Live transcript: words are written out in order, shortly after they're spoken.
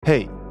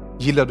Hej!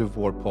 Gillar du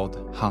vår podd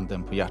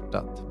Handen på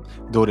hjärtat?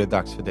 Då är det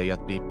dags för dig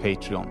att bli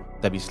Patreon,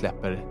 där vi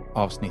släpper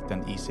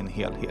avsnitten i sin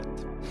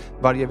helhet.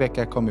 Varje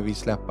vecka kommer vi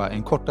släppa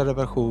en kortare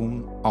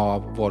version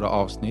av våra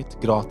avsnitt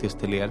gratis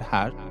till er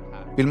här.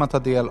 Vill man ta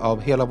del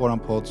av hela våran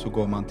podd så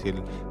går man till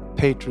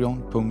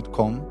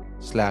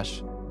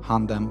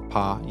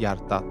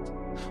patreon.com/handenpahjärtat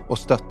och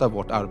stöttar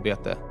vårt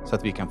arbete så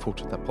att vi kan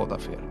fortsätta podda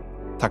för er.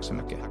 Tack så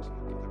mycket!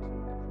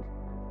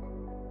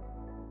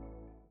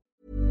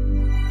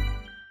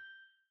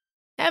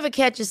 Ever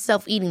catch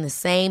yourself eating the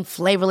same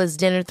flavorless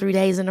dinner 3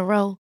 days in a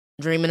row?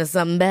 Dreaming of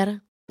something better?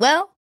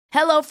 Well,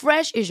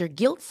 HelloFresh is your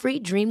guilt-free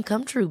dream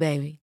come true,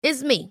 baby.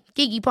 It's me,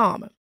 Keke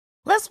Palmer.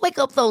 Let's wake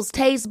up those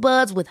taste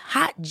buds with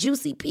hot,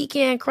 juicy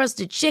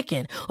pecan-crusted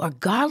chicken or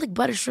garlic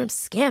butter shrimp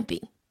scampi.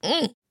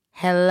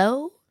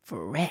 Hello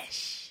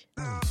Fresh.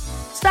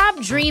 Stop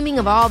dreaming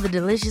of all the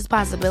delicious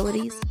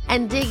possibilities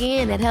and dig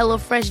in at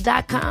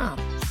HelloFresh.com.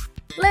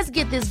 Let's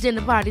get this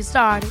dinner party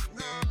started.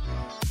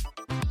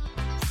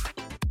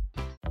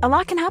 A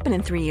lot can happen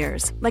in 3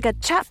 years, like a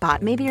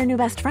chatbot may be your new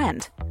best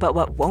friend. But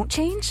what won't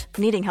change?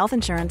 Needing health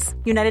insurance.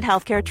 United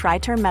Healthcare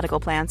Tri-Term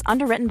Medical Plans,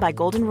 underwritten by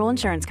Golden Rule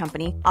Insurance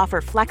Company,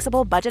 offer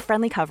flexible,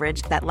 budget-friendly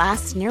coverage that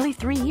lasts nearly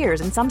 3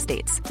 years in some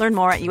states. Learn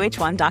more at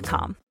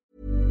uh1.com.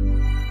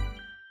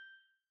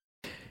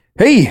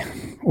 Hej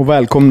och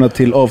välkomna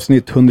till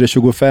avsnitt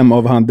 125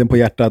 av Handen på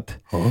hjärtat.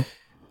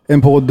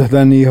 En podd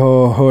där ni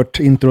har hört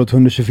introt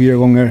 124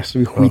 gånger, så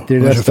vi skiter i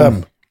resten.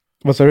 125.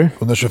 Vad sa du?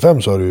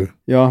 125 sa du ju.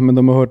 Ja, men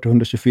de har hört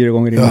 124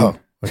 gånger innan. Jaha.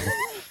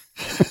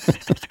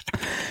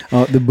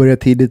 Ja, det börjar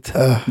tidigt,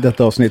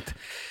 detta avsnitt.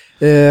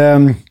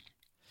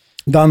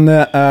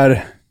 Danne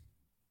är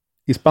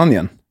i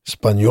Spanien.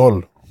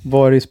 Spanjol.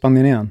 Var i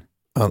Spanien är han?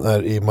 Han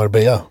är i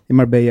Marbella. I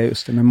Marbella,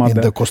 just det. Med Mabbe.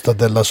 Inte Costa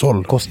del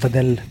Sol. Costa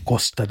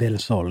del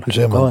Sol. Hur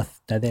säger man?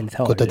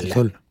 Costa del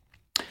Sol.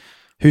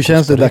 Hur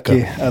känns det,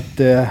 Daki, att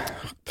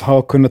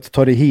ha kunnat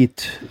ta dig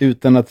hit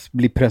utan att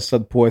bli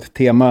pressad på ett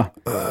tema?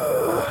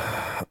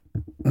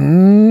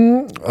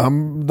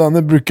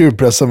 Danne brukar ju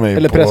pressa mig.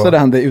 Eller pressade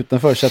han dig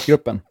utanför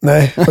chattgruppen?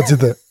 Nej, faktiskt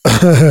inte.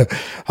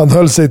 Han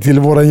höll sig till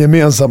våran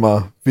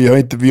gemensamma. Vi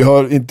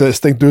har inte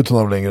stängt ut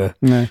honom längre.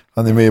 Nej.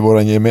 Han är med i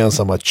våran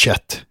gemensamma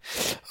chatt.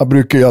 Han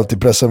brukar ju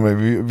alltid pressa mig.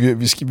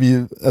 Vi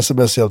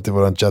sms alltid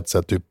våran chatt så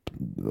här, typ,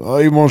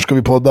 imorgon ska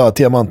vi podda,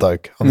 teman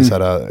tack. Han är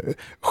så här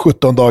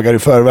 17 dagar i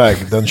förväg.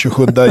 Den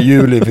 27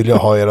 juli vill jag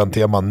ha eran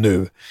teman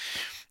nu.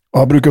 Och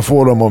han brukar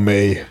få dem av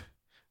mig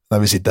när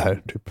vi sitter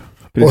här typ.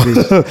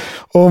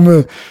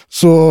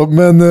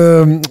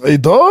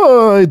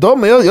 Idag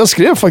men jag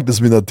skrev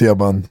faktiskt mina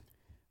teman.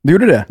 Du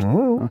gjorde det?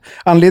 Mm.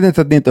 Anledningen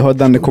till att ni inte hör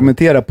Danne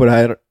kommentera på det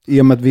här,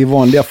 i och med att vi i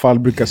vanliga fall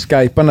brukar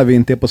skypa när vi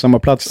inte är på samma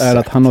plats, är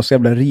att han har så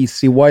jävla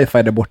risig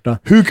wifi där borta.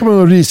 Hur kan man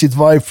ha risigt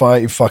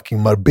wifi i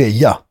fucking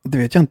Marbella? Det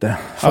vet jag inte.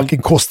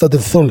 Fucking kostade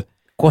sol.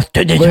 Vad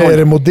är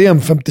det, modem?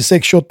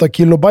 56-28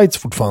 kilobytes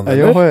fortfarande?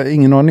 Jag har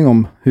ingen aning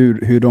om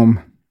hur de...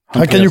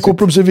 Han kan ju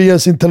koppla upp sig via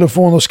sin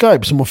telefon och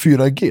Skype som har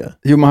 4G.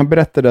 Jo, men han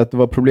berättade att det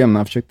var problem när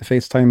han försökte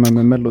FaceTime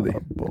med Melody.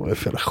 Vad är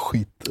för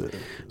skit?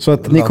 Så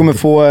att ni kommer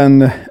få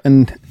en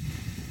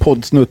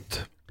poddsnutt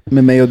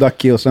med mig och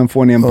Daki, och sen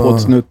får ni en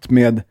poddsnutt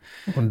med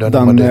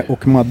Danne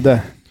och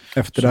Madde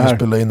efter så det här.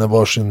 Spela in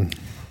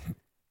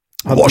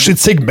varsitt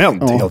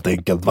segment helt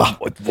enkelt, va?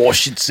 Ett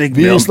varsitt segment.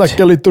 Vi har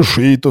snackat lite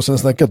skit och sen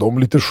snackat de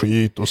lite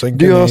skit. Och sen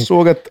jag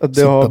såg att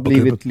det har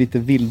blivit lite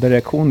vilda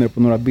reaktioner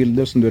på några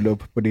bilder som du la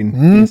upp på din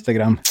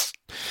Instagram.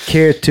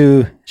 Care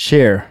to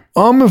share.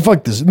 Ja, men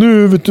faktiskt.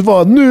 Nu, vet du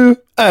vad? Nu,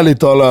 ärligt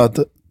talat.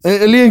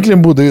 Eller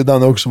egentligen borde ju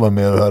Danne också vara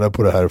med och höra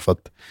på det här, för att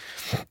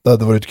det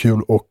hade varit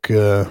kul och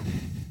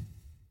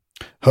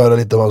höra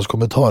lite av hans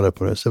kommentarer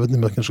på det. Så jag vet inte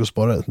om jag kanske ska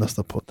spara det till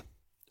nästa podd.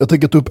 Jag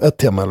tänker ta upp ett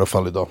tema i alla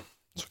fall idag.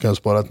 Så kan jag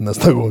spara till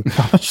nästa gång.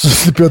 Så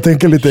slipper jag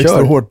tänka lite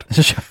extra hårt.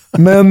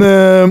 Men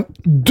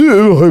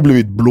du har ju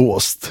blivit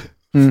blåst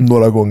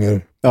några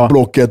gånger. Ja.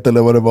 Blocket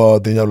eller vad det var,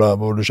 din jävla,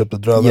 vad du köpte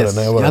drönare. Yes.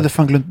 Jag hade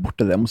fan glömt bort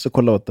det där. Jag måste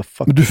kolla what the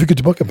fuck. Men du fick ju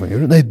tillbaka pengar.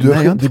 Nej, jag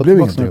har inte fått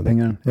tillbaka några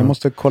pengar. Jag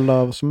måste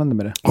kolla vad som händer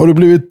med det. Har du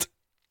blivit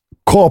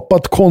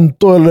kapat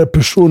konto eller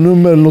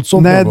personnummer eller något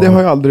sånt? Nej, det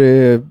har jag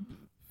aldrig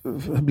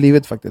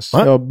blivit faktiskt.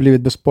 Jag har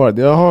blivit besparad.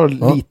 Jag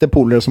har lite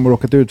polare som har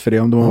råkat ut för det,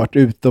 om de har varit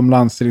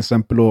utomlands till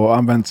exempel och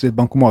använt sitt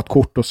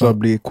bankomatkort och så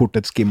blir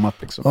kortet skimmat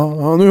liksom.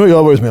 Ja, nu har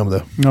jag varit med om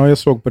det. Ja, jag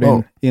såg på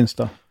din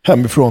Insta.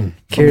 Hemifrån.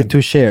 Care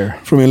to share.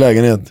 Från min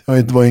lägenhet.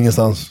 Jag var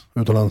ingenstans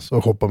utomlands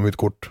och shoppade mitt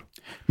kort.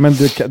 Men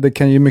det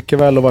kan ju mycket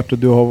väl ha varit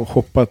att du har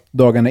shoppat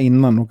dagarna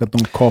innan och att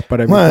de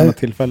kapade vid något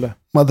tillfälle.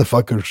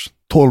 Motherfuckers.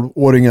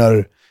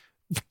 12-åringar.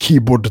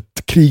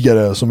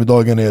 Keyboardkrigare som i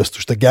dagen är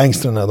största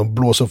gangsterna. De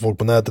blåser folk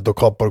på nätet och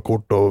kapar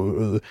kort och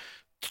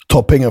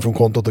tar pengar från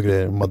kontot och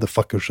grejer.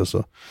 Motherfuckers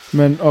alltså.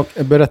 Men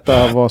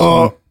berätta vad som...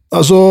 Ja,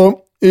 alltså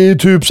i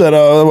typ så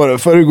här, var det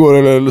förrgår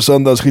eller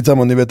söndags,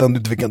 skitsamma, ni vet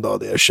inte vilken dag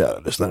det är, kära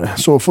lyssnare.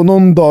 Så för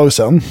någon dag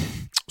sedan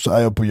så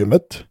är jag på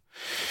gymmet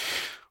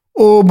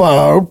och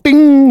bara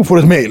ping, får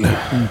ett mail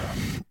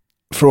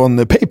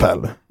från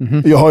PayPal.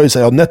 Jag har ju så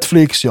här,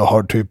 Netflix, jag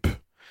har typ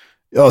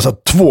Jag har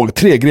satt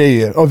 3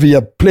 grejer. Och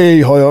via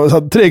Play har jag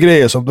satt 3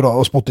 grejer som dras,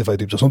 och Spotify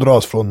typ, som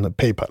dras från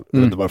PayPal. Jag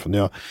vet inte varför. När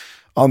jag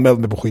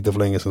anmälde mig på skiten för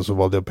länge sedan så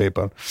valde jag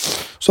PayPal.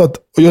 Så att,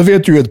 och jag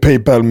vet ju hur ett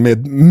PayPal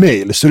med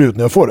mail ser ut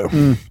när jag får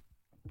det.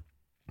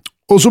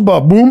 Och så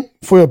bara boom,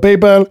 får jag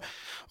PayPal.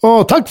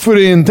 Tack för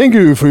din, thank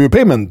you for your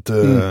payment.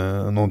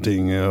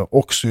 Någonting,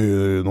 också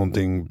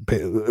någonting.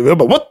 Jag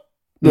bara, what?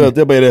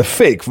 Jag bara, är det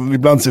fake? För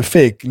ibland ser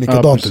fake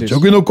likadant ut. Jag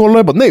går in och kollar,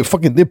 jag bara, nej,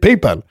 fucking, det är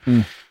PayPal.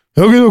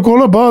 Jag går in och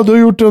kollar, bara, du har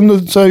gjort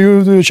en, så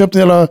här, du har köpt en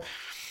jävla,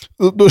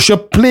 du har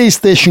köpt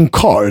PlayStation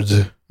Card.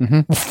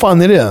 Vad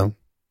fan är det?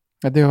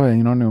 Ja, det har jag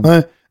ingen aning om.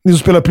 Nej, ni som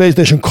spelar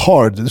PlayStation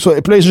Card.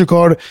 Så PlayStation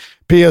Card,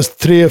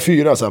 PS3,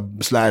 4, så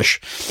här, slash.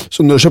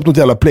 Så du har köpt något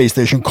jävla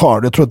PlayStation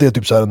Card. Jag tror att det är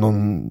typ så här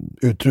någon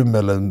utrymme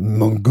eller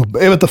någon gubbe.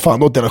 Jag vet inte fan,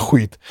 något jävla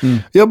skit.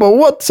 Jag bara,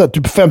 what? Så här,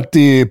 typ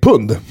 50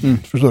 pund.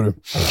 Förstår du?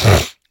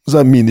 Så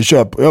här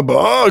miniköp. Och jag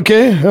bara,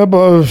 okej. Jag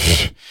bara,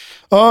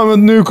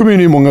 men nu kommer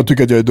ju många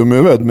tycka att jag är dum i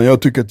huvudet. Men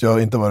jag tycker att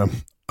jag inte var det.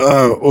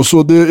 Och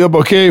så jag bara,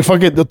 okej,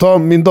 fuck it. Jag tar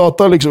min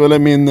data liksom, eller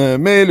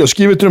min mail. Jag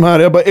skriver till de här.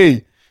 Jag bara,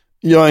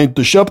 jag har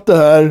inte köpt det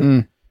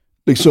här.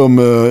 Liksom,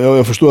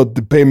 jag förstår att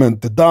the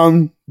payment är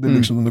done. Det är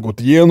liksom, det har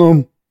gått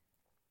igenom.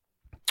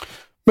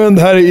 Men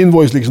det här är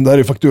invoice, liksom, det här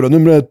är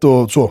fakturanumret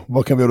och så.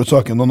 Vad kan vi göra åt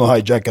saken? Någon har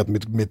hijackat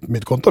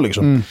mitt konto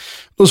liksom.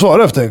 Då svarar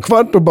jag efter en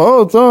kvart och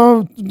bara,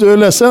 du är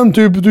ledsen,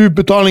 typ,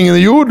 betalningen är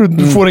gjord,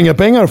 du får inga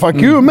pengar, fuck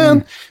you,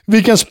 men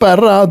vi kan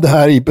spärra det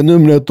här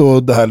IP-numret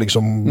och det här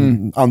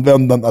liksom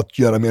användaren att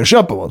göra mer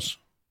köp av oss.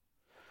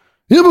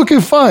 Jag bara,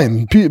 okej,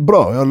 fine,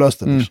 bra, jag har löst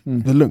det.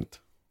 Liksom. Det är lugnt.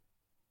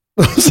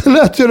 Så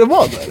lät jag det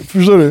vara där,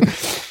 förstår du?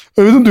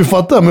 Jag vet inte om du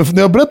fattar, men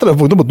när jag berättade det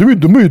för folk, du är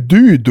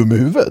ju dum i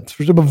huvudet.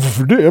 Förstår du?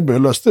 Varför det?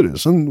 Jag löste det.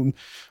 Sen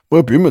var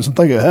jag på gymmet, sen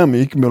taggade jag hem,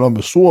 gick med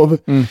och sov.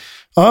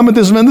 Ja, men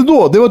det som hände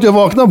då, det var att jag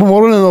vaknade på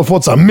morgonen och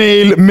fått så här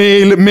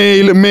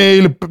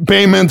mail,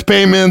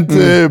 payment,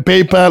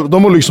 PayPal.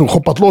 De har liksom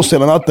shoppat loss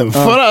hela natten.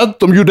 För att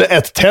de gjorde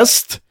ett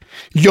test.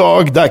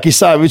 Jag, Daki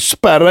Savic,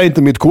 spärrar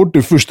inte mitt kort,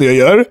 det första jag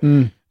gör.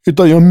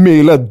 Utan jag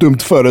mailar ett dumt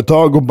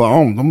företag och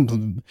bara,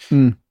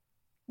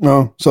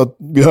 ja, så att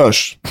vi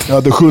hörs. Jag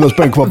hade 700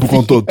 spänn kvar på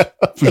kontot.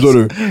 Förstår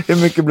du? Hur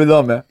mycket blir det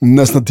av med?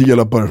 Nästan 10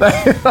 lappar.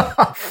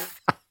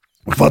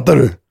 Fattar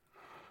du?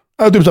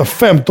 Jag hade typ så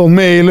 15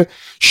 mail.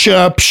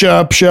 Köp.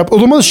 Och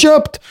de hade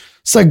köpt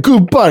så här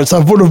gubbar, så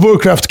här World of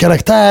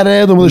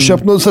Warcraft-karaktärer. De hade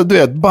köpt något, så här, du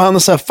vet, bara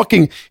så här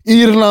fucking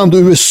Irland och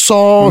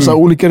USA, så här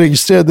olika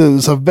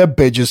registrerade så här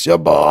webbpages.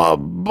 Jag bara,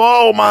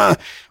 man,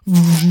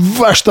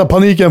 värsta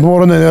paniken på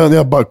morgonen.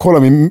 Jag bara kollar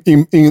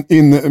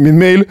min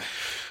mail.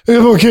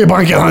 Okej,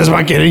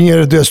 Handelsbanken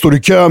ringer, jag står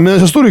i kö. Men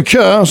jag står i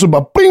kö, så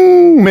bara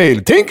ping,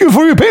 mail. Thank you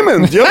for your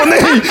payment. Jag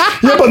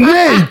bara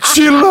nej,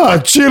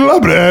 chilla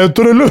bre,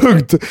 ta det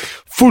lugnt.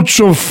 Fort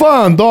som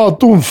fan,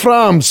 datorn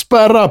fram,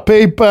 spärra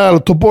PayPal,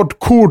 ta bort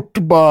kort.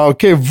 Bara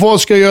okej,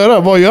 vad ska jag göra?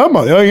 Vad gör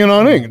man? Jag har ingen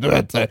aning. Du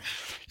vet.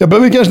 Jag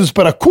behöver kanske inte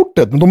spärra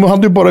kortet, men de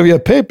hade ju bara via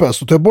PayPal.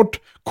 Så tar jag bort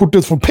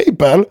kortet från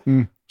PayPal,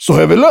 så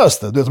har jag väl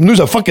löst det. Du vet. Men nu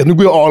så här, fuck it, nu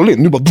går jag all in.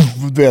 Nu bara,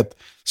 du vet,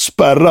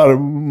 spärrar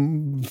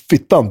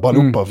fittan på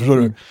allihopa, förstår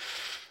du?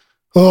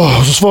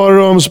 Så svarar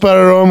de,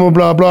 spärrar de och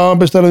bla bla,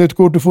 beställer nytt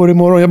kort, du får det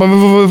imorgon. Jag bara,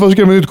 vad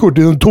ska jag med nytt kort?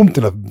 Det är tomt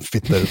dina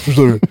fittor,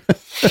 förstår du?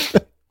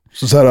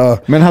 Så här,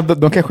 men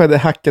de kanske hade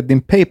hackat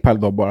din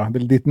PayPal då bara? Eller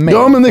ditt mail?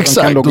 Ja, men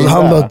exakt. Och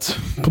handlat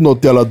på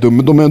något jävla dumt.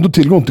 Men de har ändå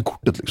tillgång till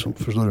kortet, liksom,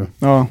 förstår du?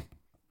 Ja,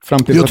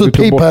 fram till att du tog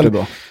PayPal, bort det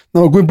då.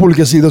 När man går in på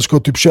olika sidor och ska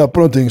typ köpa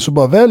någonting, så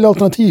bara välj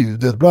alternativ,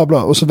 det bla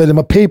bla. Och så väljer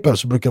man PayPal,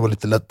 så brukar det vara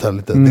lite lättare.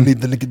 Det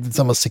är lite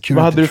samma security.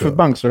 Vad hade du för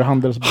bank? Så det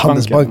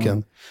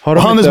Handelsbanken?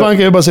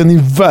 Handelsbanken, jag bara säger, ni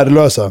är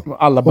värdelösa.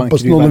 Alla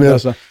banker är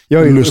värdelösa.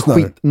 Jag är ju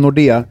skit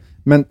Nordea,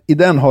 men i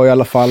den har jag i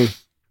alla fall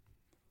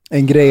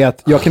en grej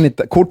att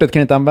kortet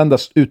kan inte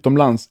användas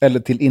utomlands eller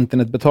till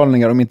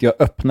internetbetalningar om inte jag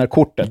öppnar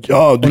kortet.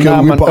 Ja, du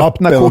kan gå in på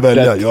appen och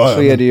välja. Ja.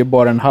 Så är det ju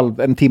bara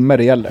en timme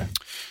det gäller.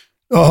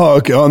 Jaha,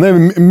 okej. Ja, nej,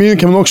 min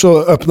kan man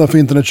också öppna för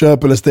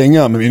internetköp eller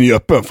stänga, men min är ju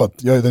öppen för att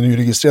den är ju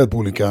registrerad på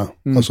olika,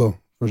 alltså,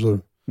 förstår du?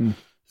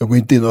 Jag går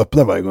inte in och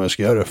öppnar varje gång jag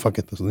ska göra det, fuck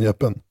it, alltså, den är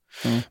öppen.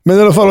 Men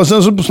i alla fall, och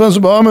sen så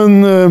bara,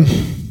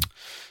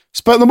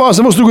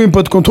 sen måste du gå in på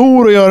ett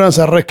kontor och göra en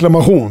sån här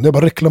reklamation. Jag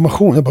bara,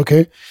 reklamation? Jag bara,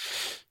 okej.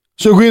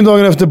 Så jag går in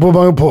dagen efter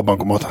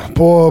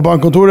på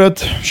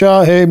bankkontoret.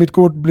 Tja, hej, mitt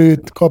kort blir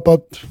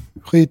kapat,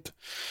 skit.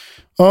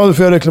 Ja, då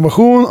får jag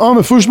reklamation. Ja,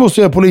 men först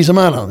måste jag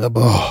polisanmälan. Jag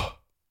bara,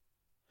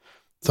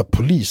 så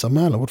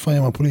polisanmälan? Vart fan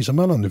gör man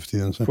polisanmälan nu för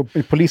tiden? Så.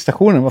 I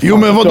polisstationen? Jo,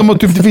 men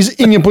det finns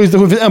ingen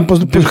polisstation, det finns en på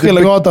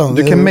Skelagatan.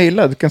 Du kan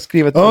mejla, du kan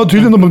skriva. Ja,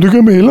 tydligen, du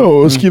kan mejla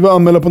och skriva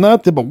anmäla på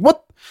nätet. Jag bara, what?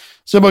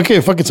 Så jag bara,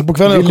 okej, fuck it. Så på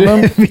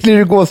kvällen vill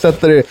du gå och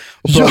sätta dig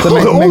och prata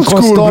med en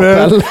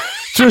konstapel?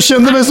 Så jag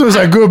kände mig som en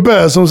sån här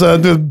gubbe, som så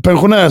här,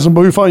 pensionär som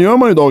bara, hur fan gör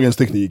man i dagens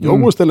teknik? Jag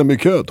går och ställer mig i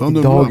kö.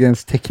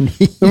 Dagens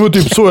teknik. Det var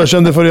typ så jag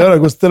kände för att göra. Jag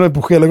går och ställer mig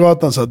på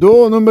Skelagatan. Så här, du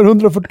har nummer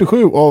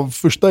 147 av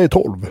första är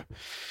 12.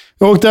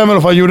 Jag åkte hem i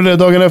alla fall, gjorde det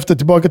dagen efter,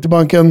 tillbaka till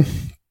banken.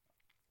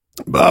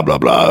 Bla bla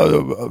bla,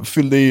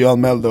 fyllde i,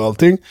 anmälde och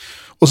allting.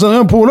 Och sen har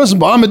jag en polare som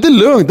bara, men det är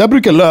lugnt, det här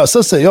brukar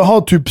lösa sig. Jag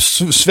har typ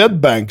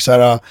Swedbank, så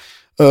här,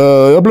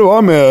 Jag blev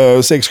av med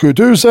 6-7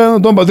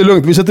 tusen. De bara, det är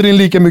lugnt, vi sätter in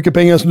lika mycket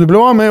pengar som du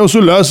blev av med och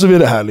så löser vi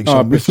det här liksom.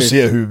 Ja, vi får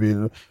se hur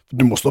vi...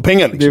 Du måste ha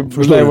pengar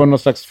liksom. Det var någon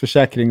slags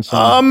försäkring som...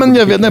 Ja, men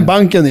jag vet när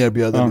banken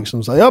erbjöd det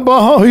liksom. Så jag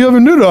bara, hur gör vi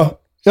nu då?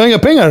 Jag har inga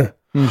pengar.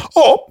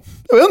 Ja,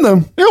 jag vet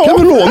inte. Kan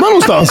vi låna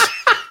någonstans?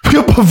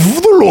 Jag bara,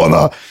 vadå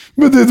låna?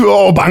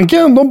 Men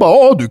banken, de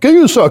bara, du kan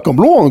ju söka om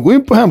lån. Gå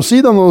in på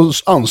hemsidan och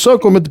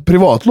ansöka om ett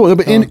privatlån. Jag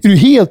bara, är du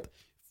helt...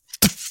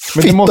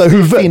 Men det måste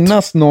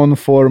finnas någon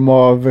form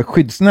av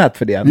skyddsnät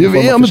för det.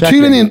 Ja, men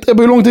tydligen inte. Jag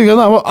bara, hur lång tid kan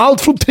det här?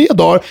 Allt från 3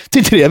 dagar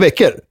till 3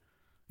 veckor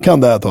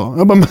kan det här ta.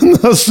 Jag bara, men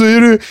alltså,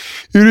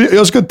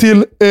 jag ska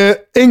till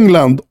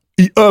England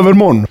i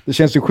övermorgon. Det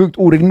känns ju sjukt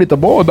orimligt att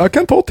bara, det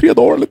kan ta 3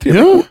 dagar eller 3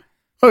 veckor.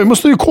 Ja, vi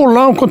måste ju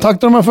kolla och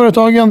kontakta de här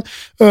företagen.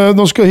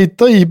 De ska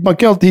man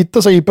kan alltid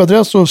hitta sig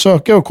IP-adress och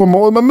söka och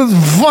komma. Men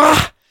va?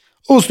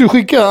 Och så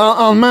skicka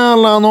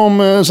anmälan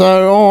om så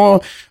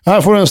här,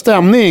 här får du en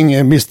stämning,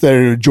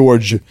 Mr.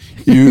 George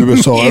i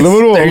USA. Eller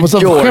vadå?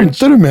 Vad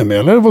skämtar du med mig?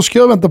 Eller vad ska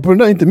jag vänta på? Det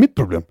där är inte mitt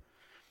problem.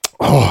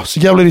 Så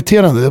jävla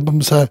irriterande. Jag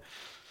bara så här...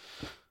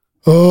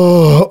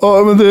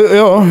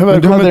 men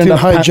välkommen till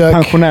Hijack.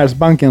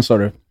 Pensionärsbanken sa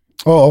du.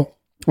 Ja.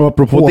 Och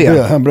apropå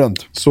det,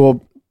 hembränt. Så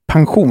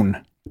pension.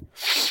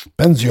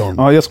 Pension.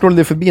 Ja, jag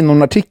scrollade förbi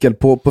någon artikel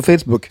på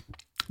Facebook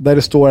där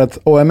det står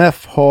att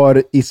AMF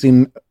har i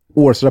sin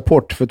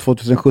årsrapport för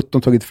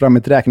 2017 tagit fram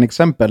ett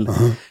räkneexempel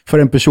för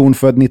en person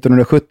född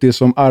 1970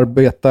 som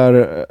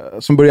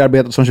börjar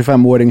arbeta som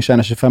 25-åring,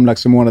 tjänar 25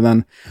 lax i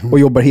månaden och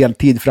jobbar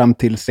heltid fram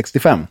till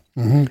 65.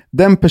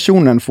 Den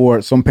personen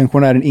får som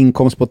pensionär en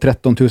inkomst på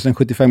 13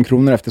 075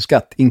 kronor efter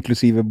skatt,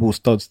 inklusive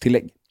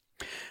bostadstillägg.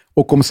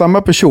 Och om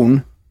samma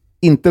person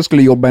inte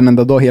skulle jobba en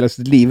enda dag hela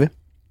sitt liv,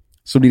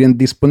 så blir den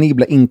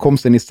disponibla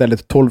inkomsten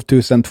istället 12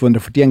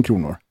 241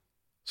 kronor.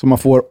 Så man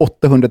får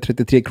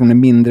 833 kronor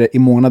mindre i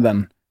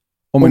månaden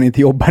om man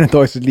inte jobbar en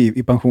dag i sitt liv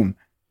i pension.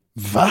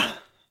 Va?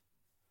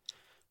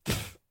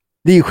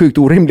 Det är ju sjukt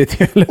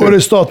orimligt. Eller? Och är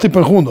det statlig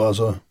pension då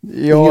alltså?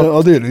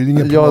 Ja, det är det.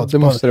 Ingen det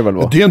måste det väl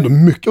vara. Det är ändå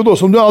mycket. Och då,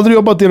 som du aldrig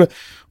jobbat till,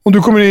 om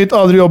du kommer hit,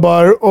 aldrig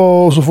jobbar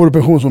och så får du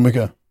pension så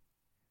mycket.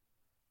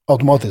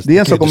 Automatiskt. Det är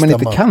en sak om man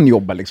inte kan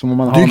jobba liksom. Om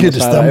man det kan inte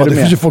stämma. Det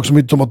finns ju folk som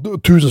inte har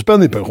 1000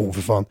 spänn i pension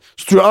för fan.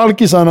 Så tror jag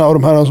alkisarna av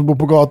de här som bor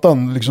på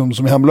gatan liksom,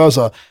 som är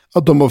hemlösa,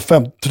 att de har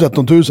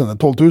 13 000 eller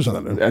 12 000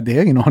 eller? Ja, det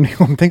är ingen aning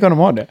om. Tänk om de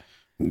har det.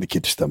 Det kan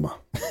inte stämma.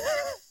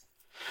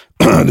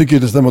 Det kan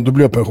inte stämma. Då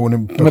blir jag pensionerad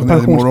imorgon. Men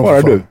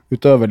pensionssparar du?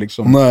 Utöver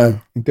liksom? Nej.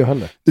 Inte jag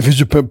heller. Det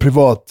finns ju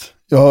privat.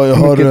 Jag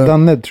har...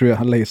 Danne tror jag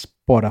han lär ju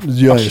spara.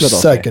 Jag är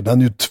säkert.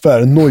 Han är ju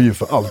tvärnojig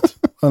för allt.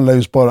 Han lär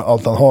ju spara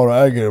allt han har och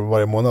äger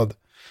varje månad.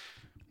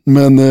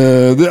 Men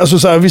alltså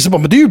så här, vissa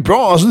bara, men det är ju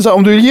bra. Alltså, det är så här,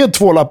 om du ger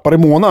 2 lappar i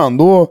månaden,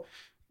 då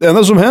det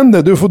enda som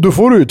händer, då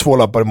får du ju 2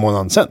 lappar i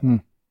månaden sen.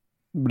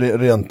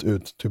 Rent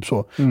ut, typ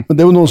så. Men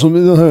det var någon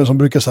som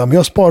brukar säga,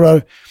 men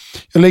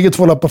jag lägger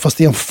 2 lappar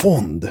fast i en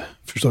fond.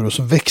 Förstår du?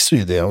 Så växer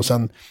ju det. Och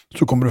sen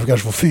så kommer du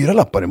kanske få 4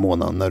 lappar i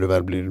månaden när du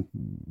väl blir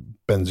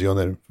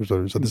pensioner. Förstår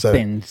du? Så det är så här,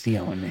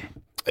 pensioner.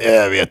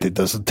 Jag vet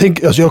inte.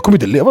 Alltså, jag kommer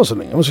inte leva så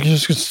länge. Jag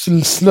ska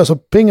slösa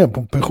pengar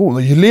på pension.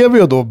 Och lever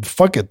jag då,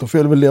 fuck it, då får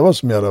jag väl leva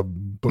som jävla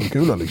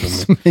pungkula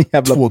liksom.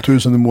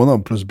 2000 i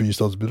månaden plus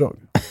bostadsbidrag.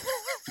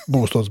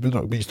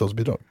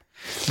 Bostadsbidrag.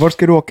 Var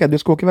ska du åka? Du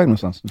ska åka iväg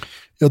någonstans.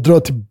 Jag drar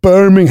till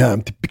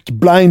Birmingham, till Peaky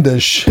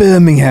Blinders.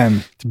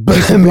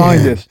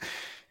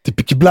 Till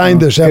Peaky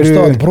Blinders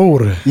hemstad,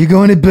 bror. You're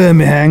going to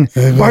Birmingham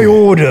by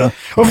order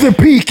of the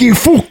Peaky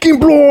fucking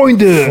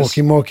Blinders.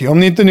 Fucking mocky. Om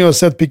ni inte har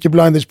sett Peaky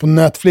Blinders på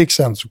Netflix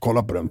än, så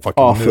kolla på den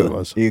fucking nu.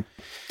 Alltså. Det är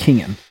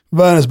kingen.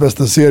 Världens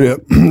bästa serie.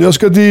 Jag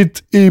ska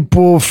dit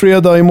på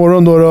fredag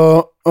imorgon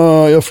då.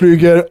 Jag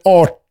flyger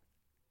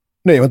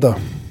Nej, vänta.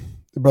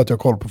 Det är bra att jag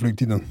har koll på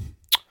flygtiden.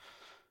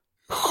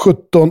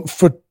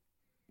 17:40.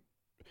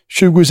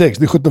 26,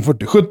 det är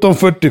 17:40.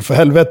 17:40 för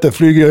helvete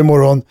flyger jag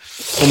imorgon.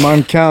 Och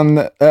man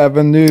kan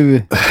även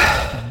nu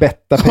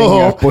betta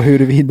pengar på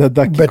huruvida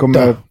Ducky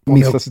kommer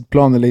missa sitt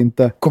plan eller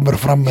inte. Kommer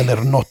fram eller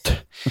något.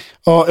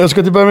 Ja, jag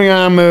ska till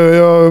Birmingham.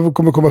 Jag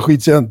kommer komma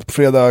skitsent på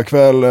fredag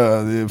kväll.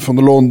 Från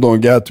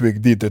London, Gatwick,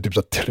 dit är det typ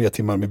så 3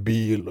 timmar med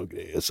bil och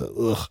grejer. Så,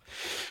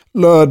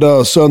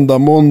 lördag, söndag,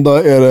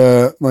 måndag är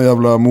det någon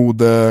jävla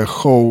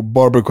modeshow.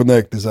 Barber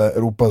Connect, det är så här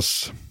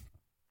Europas,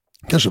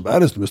 kanske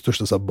världens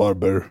största så här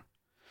barber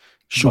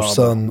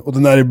tjosan. Och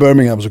den är i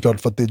Birmingham såklart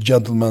för att det är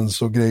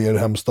gentlemans och grejer,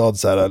 hemstad,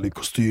 så här,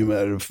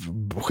 kostymer,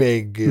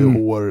 skägg,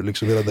 hår,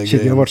 liksom hela den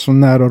grejen. Jag har varit så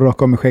nära att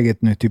raka av med skägget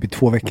nu typ i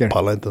 2 veckor. Jag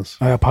pallar inte ens.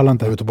 Ja, jag pallar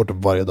inte. Jag tar bort det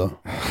varje dag.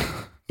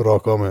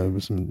 Raka av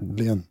mig som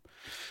len.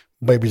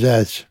 Baby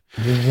jazz.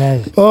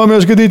 Ja, men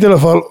jag ska dit i alla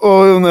fall.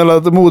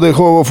 Och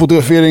modeshow och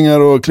fotograferingar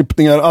och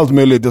klippningar, allt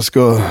möjligt. Jag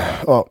ska,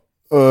 ja.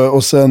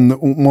 Och sen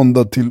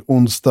måndag till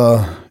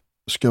onsdag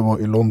ska jag vara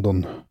i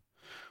London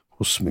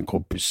hos min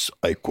kompis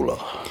Aikola.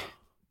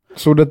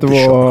 Såg det att det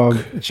var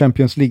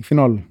Champions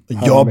League-final?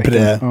 Ja,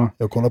 bre. Ja.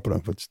 Jag kollar på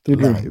den faktiskt.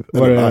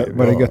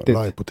 Var det göttigt?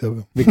 Live på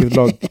TV. Vilket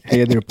lag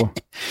hejade du på?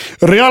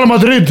 Real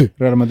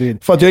Madrid!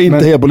 För att jag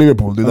inte hejar på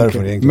Liverpool, det är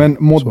därför egentligen.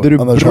 Men mådde du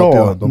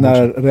bra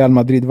när Real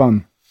Madrid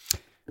vann?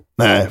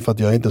 Nej, för att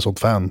jag är inte sånt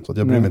fan. Så att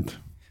jag bryr mig inte.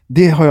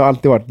 Det har jag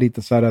alltid varit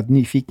lite så här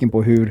nyfiken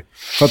på hur...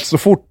 För att så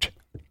fort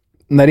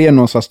när det är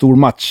någon så här stor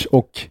match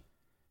och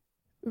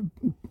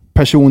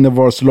personer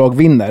vars lag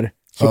vinner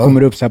så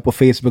kommer det upp så här på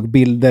Facebook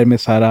bilder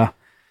med så här...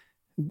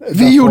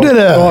 Vi gjorde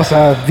det! Ja, så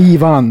här, vi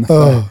vann.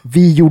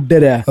 Vi gjorde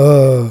det.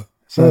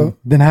 Så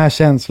den här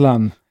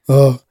känslan.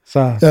 Så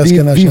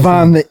här, vi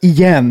vann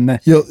igen.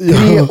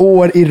 3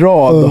 år i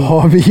rad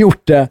har vi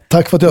gjort det.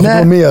 Tack för att jag fick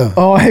vara med.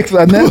 Ja,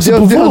 exakt. Nej,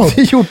 du har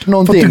inte gjort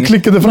någonting. För att du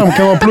klickade fram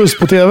Kanal Plus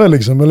på tv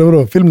liksom, eller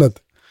vadå? Filmnet.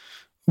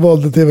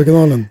 Valde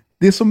tv-kanalen.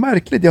 Det är så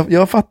märkligt.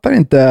 Jag fattar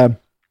inte...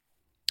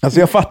 Alltså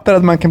jag fattar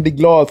att man kan bli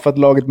glad för att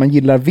laget man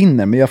gillar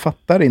vinner, men jag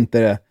fattar inte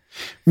det.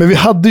 Men vi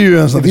hade ju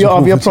en sån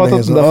diskussion. Vi har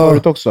pratat om det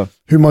förut också.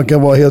 Hur man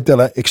kan vara helt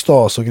jävla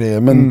extas och grejer.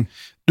 Men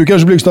du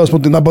kanske blir extas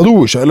mot dina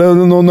Badouche, eller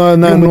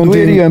någonting. Då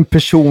är det ju en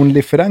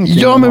personlig förankring.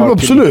 Ja, men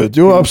absolut.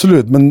 Jo,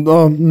 absolut. Men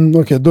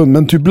okej,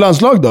 men typ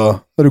landslag då?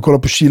 När du kollar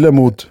på Chile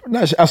mot...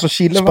 Nej, alltså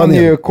Chile vann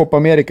ju Copa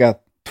America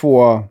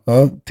 2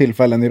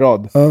 tillfällen i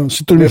rad. Ja,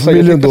 sitter du med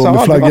familjen då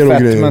med flaggor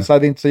och grejer? Men så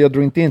hade inte, jag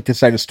drog inte in till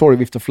Sergels Torg,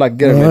 vifta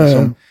flaggor.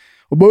 Liksom.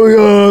 Och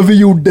bara, vi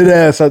gjorde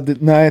det. Så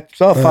nej,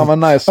 så fan vad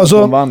nice alltså,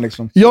 att de vann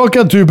liksom. Jag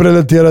kan typ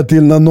relatera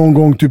till när någon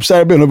gång typ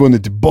Serbien har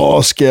vunnit i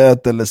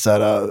basket eller så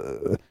här,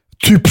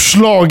 typ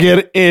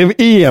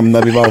slager-EM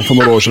när vi vann för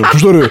några år sedan.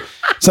 Förstår du?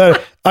 Så här,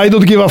 I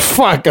don't give a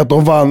fuck att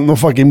de vann någon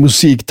fucking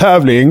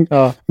musiktävling.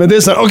 Ja. Men det är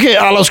så här, okej,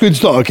 alla ska inte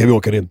stå. Okej, vi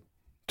åker in.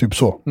 Typ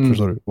så,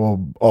 förstår du?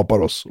 Och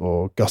apar oss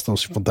och kastar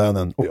oss i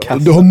fontänen.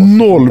 Du har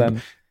noll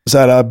så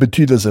här,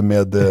 betydelse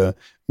med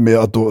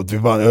att vi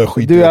vann.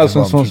 Du är alltså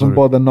en sån som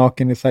badar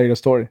naken i Sergels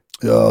Story.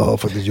 Jag har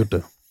faktiskt gjort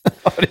det.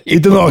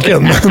 Inte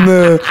naken,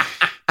 men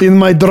in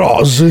my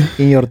draws. In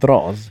your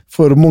draws.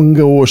 För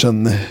många år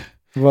sedan.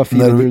 Vad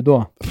firade du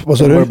då? Vad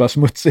sa du? Var du bara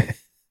smutsig?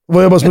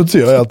 Var jag bara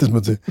smutsig? Jag är alltid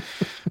smutsig.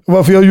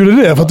 Varför jag gjorde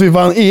det? För att vi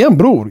vann EM,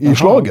 bror. I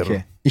slager.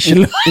 Okay.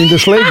 In the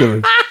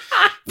slager.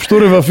 Förstår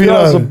du varför jag har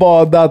alltså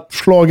badat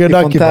i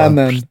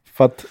fontänen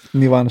för att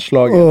ni vann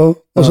slager? Ja.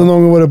 Och så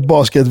någon gång var det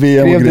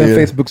basket-VM och grejer. Skrev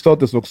du en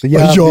Facebook-status också?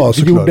 Ja,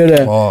 vi gjorde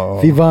det.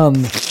 Vi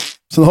vann.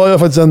 Sen har jag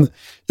faktiskt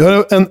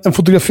en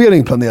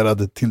fotografering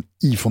planerad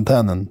i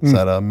fontänen. Så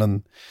här,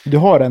 men du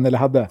har den eller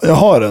hade? Jag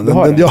har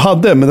den. Jag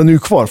hade, men den är ju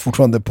kvar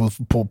fortfarande på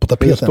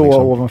tapeten. Du står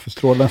liksom ovanför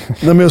strålen. Nej,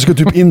 men jag ska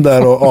typ in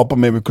där och apa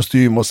med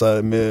kostym och så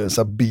här, med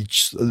så här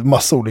beach.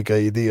 Massa olika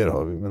idéer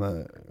har vi.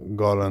 Men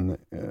galen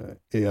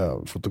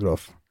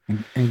fotograf.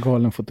 En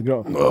galen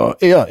fotograf?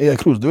 Ja, Ea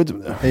Cruz, du vet ju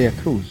det. Ea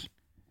Cruz?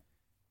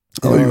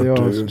 Han har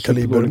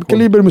gjort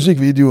Kaliber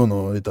musikvideon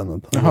och lite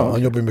annat.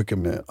 Han jobbar mycket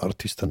med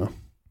artisterna.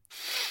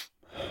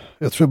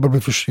 Jag tror jag bara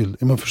blir förkyld.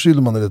 Är man förkyld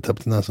om man är lite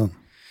täppt i näsan?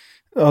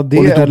 Ja, det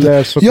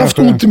eller så jag har haft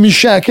ont i min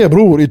käke,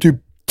 bror, i typ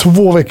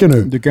 2 veckor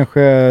nu. Du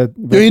kanske...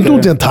 Jag har inte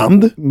ont i en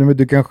tand. Nej, men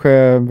du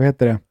kanske, vad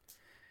heter det?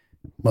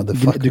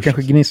 Du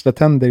kanske gnisslar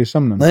tänder i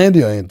sömnen. Nej, det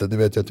gör jag inte. Det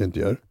vet jag att jag inte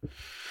gör.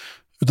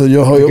 Utan du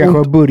kanske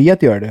har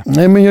börjat göra det.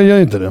 Nej, men jag gör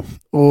inte det.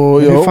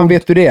 Och hur fan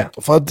vet du det?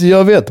 För att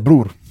jag vet,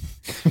 bror.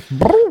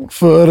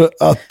 För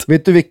att...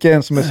 Vet du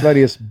vilken som är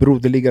Sveriges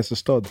broderligaste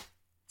stad?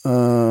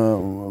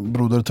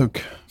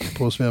 Brodertuck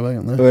på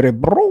Sveavägen.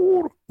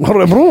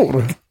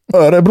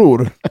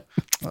 Örebror.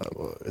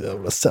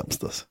 Jävla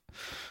sämst alltså.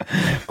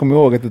 Kom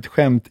ihåg att ett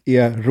skämt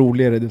är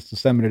roligare desto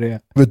sämre det är.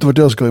 Vet du vart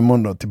jag ska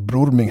imorgon då? Till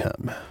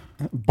Birmingham.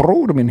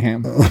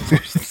 Birmingham.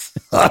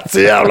 Så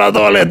jävla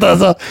dåligt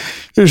alltså.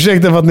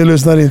 Ursäkta för att ni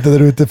lyssnar inte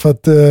där ute. För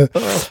att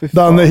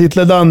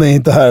Hitler-Danne är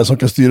inte här som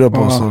kan styra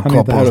på oss och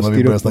kapa oss när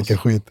vi börjar snacka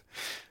skit.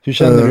 Hur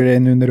känner du dig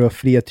nu när du har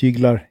fria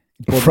tyglar?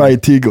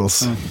 Fried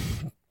Teagles.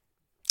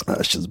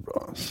 Det känns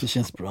bra. Det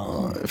känns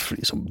bra. Jag är fri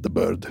som the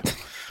bird.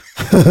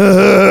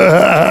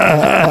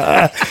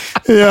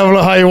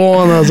 Jävla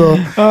hajwan alltså.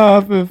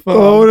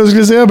 Vad jag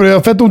skulle säga, jag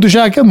har fett ont i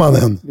käken,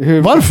 mannen.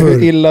 Varför?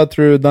 Hur illa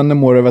tror du Danne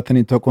mår över att han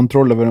inte har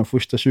kontroll över de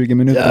första 20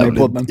 minuterna i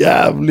podden?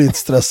 Jävligt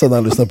stressad när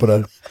han lyssnar på det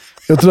här.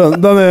 Jag tror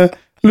Danne,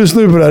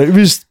 lyssnar du på det här?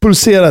 Visst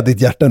pulserar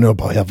ditt hjärta nu och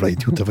bara, jävla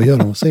idioter, vad gör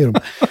de? Vad säger de?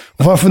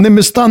 Och varför? Nej,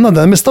 men stanna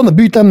där. Men stanna,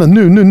 byt ämne.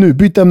 Nu,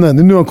 byt ämne.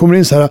 Nu han kommer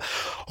in så här.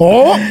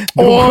 Då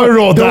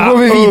går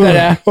vi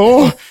vidare.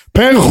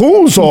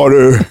 Pension, sa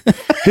du.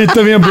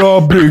 Hittar vi en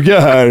bra brygga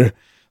här.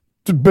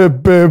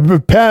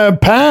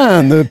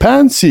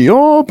 Pansy,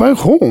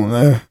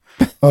 pension.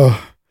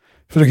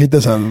 Försök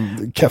hitta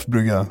en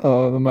kaffbrygga.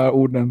 Ja, de här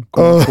orden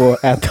kommer på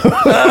äta.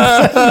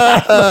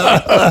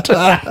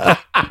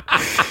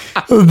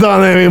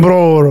 Dan är min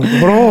bror.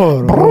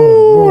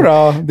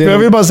 Ja, jag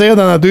vill bara säga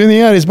den att du är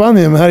nere här i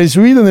Spanien, men här i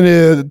Sweden är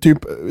det typ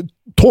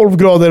 12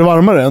 grader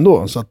varmare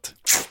ändå. Så att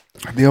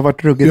det har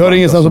varit ruggigt. Vi har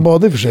ingenstans att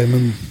bada i för sig,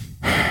 men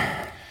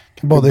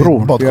bada i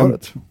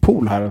badkaret.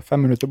 Pool här,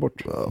 5 minuter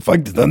bort. Ja,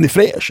 faktiskt, den är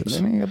fräsch.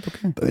 Alltså. Den är helt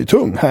okej. Den är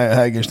tung,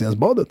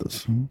 Hägerstensbadet.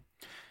 Alltså.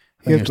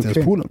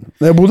 Hägerstenspoolen. Okay.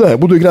 När jag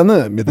bodde i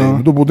granne med dig.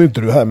 Då bodde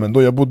inte du här, men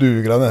då jag bodde ju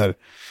i granne här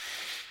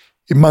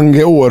i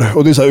många år.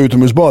 Och det är så här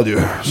utomhusbad ju.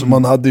 Så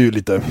man hade ju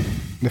lite.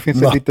 Det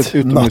finns ett litet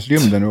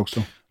utomhusgym där nu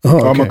också. Aha,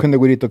 okay. Man kunde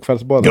gå dit och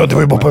kvällsbada. Ja, det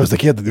var ju bara på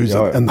staketet. Det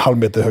är en halv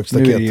meter högt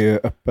staket. Nu är det ju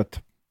öppet.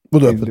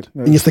 Vadå öppet?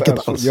 Inget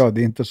staket alls? Ja,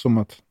 det är inte som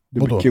att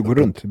Du kan ju gå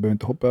runt, du behöver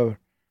inte hoppa över.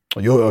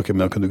 Jo, okej,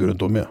 men jag kunde gå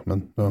runt om med.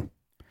 Men ja.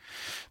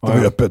 Det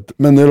var öppet.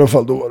 Men i alla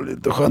fall, då var det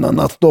lite sköna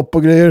nattdopp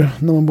och grejer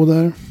när man bodde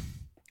här.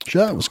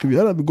 Tja, vad ska vi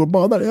göra? Vi går och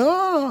badar.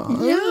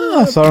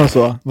 Ja, sa de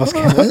så? Vad ska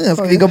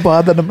vi gå och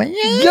bada? De bara,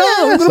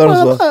 ja, sa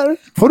de så.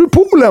 Har du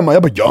pool hemma?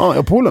 Jag bara, ja, jag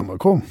har pool hemma,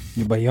 kom.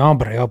 Jag bara, ja,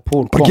 bra, jag har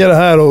pool. Parkera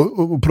här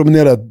och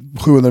promenera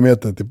 700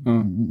 meter till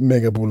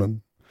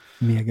megapoolen.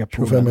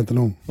 25 meter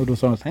lång. Och då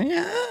sa de så här,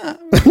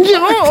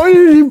 ja,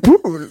 är det din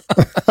pool?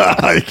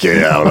 Vilken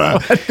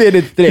jävla... Det är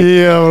ditt trick.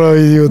 Jävla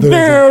idioter.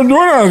 Då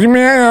är det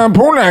med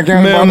poolen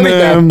kan jag bada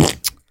lite.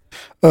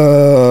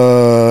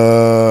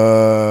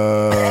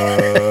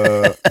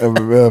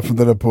 Jag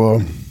funderar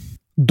på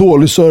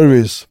dålig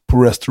service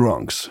på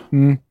restaurants.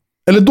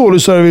 Eller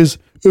dålig service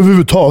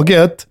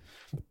överhuvudtaget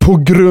på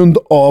grund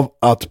av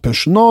att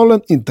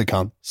personalen inte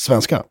kan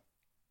svenska.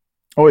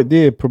 Oj,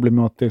 det är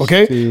problematiskt.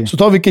 Okej, så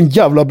ta vilken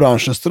jävla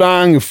bransch.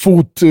 Restaurang,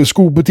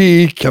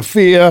 skobutik,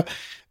 café,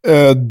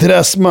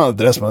 dressman,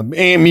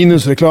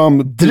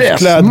 minusreklam,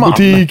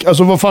 klädbutik,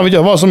 alltså vad fan vet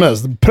jag, vad som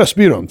helst.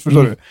 Pressbyrån,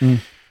 förstår du?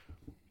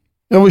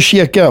 Jag var och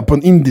käka på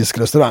en indisk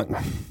restaurang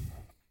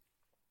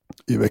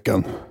i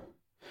veckan.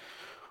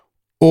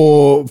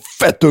 Och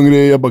fett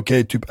hungrig, jag bara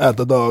okej, typ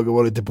äta dag och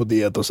var lite på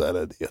diet och så här,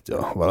 diet,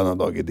 ja, varannan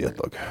dag är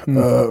dietdag.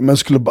 Men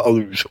skulle bara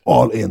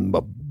all in,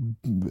 bara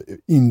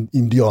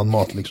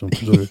indianmat liksom.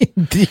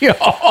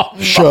 Indianmat?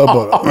 Kör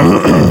bara.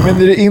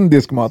 Men är det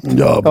indisk mat?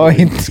 Ja,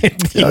 inte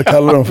jag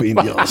kallar dem för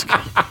indiansk.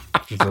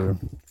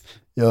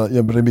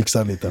 Jag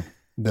remixar lite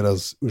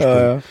deras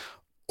ursprung.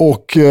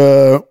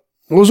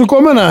 Och så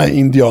kommer den här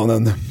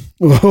indianen.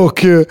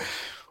 Och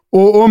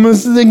men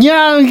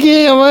ja,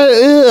 okej,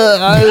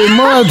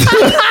 mat.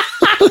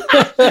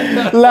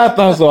 Lät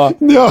han så?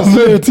 Ja,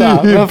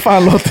 sluta. Men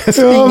fan, låt det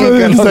ja,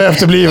 men inte så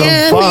efterbliven.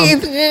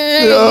 Fan.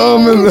 Ja,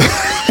 men...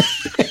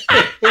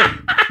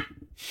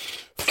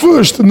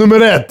 Först,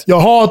 nummer 1. Jag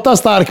hatar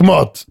stark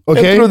mat.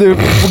 Okay? Jag trodde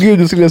på Gud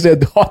du skulle säga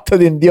att du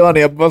hatade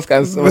indianer. Jag bara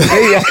ska säga.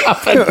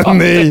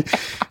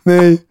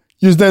 Nej.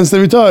 Just den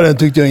servitören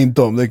tyckte jag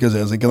inte om. Det kan jag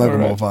säga. Sen kan han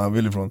komma vad fan han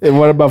vill ifrån.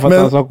 Var det bara för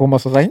att han sa komma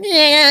så säga?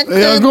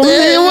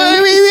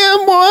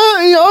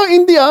 Ja,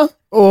 India.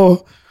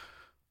 Och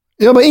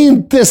jag var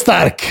inte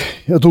stark.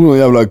 Jag tog någon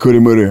jävla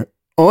currymurri.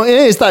 Ja,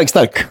 jag är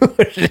stark.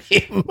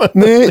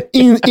 Nej,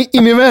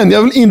 in min vän.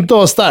 Jag vill inte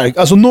ha stark.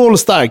 Alltså 0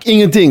 stark.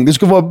 Ingenting. Det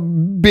ska vara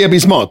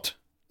bebismat.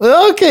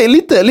 Okej,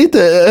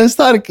 lite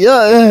stark.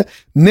 Ja,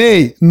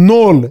 nej,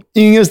 0.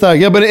 Ingen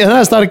stark. Jag bara, den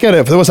här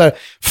starkare. För det var så här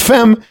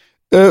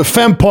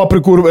 5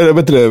 paprikor,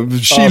 vet du,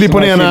 chili på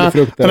den ena.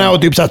 Den här var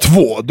typ så här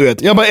 2, du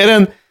vet. Jag bara, är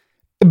den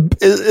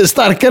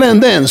starkare än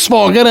den?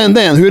 Svagare än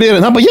den? Hur är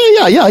den? Han bara,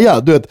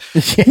 ja, du vet.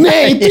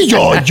 Nej, inte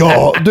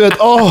ja. Du vet,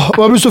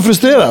 jag blir så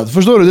frustrerad.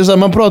 Förstår du? Det är så här,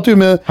 man pratar ju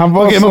med... Han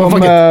var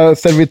som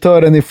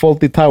servitören i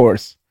Fawlty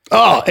Towers.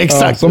 Ja,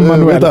 exakt. Som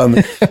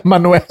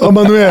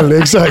Manuel,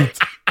 exakt.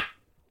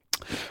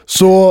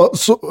 Så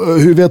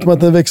hur vet man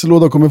att en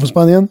växellåda kommer från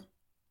Spanien?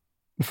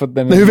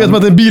 Hur vet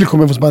man att en bil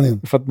kommer från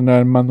Spanien? För att den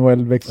är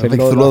manuell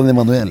växellåda. Växellådan är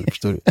manuell,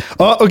 förstår du?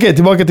 Ja, okej,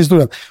 tillbaka till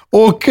historien.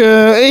 Och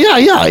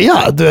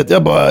ja, du vet,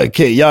 jag bara,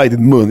 jag i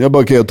din mun. Jag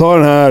bara, jag tar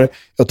den här,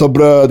 jag tar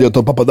bröd, jag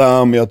tar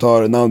papadam, jag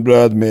tar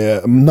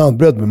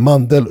naanbröd med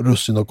mandel,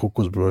 russin och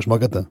kokosbröd. Har du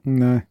smakat den?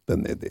 Nej.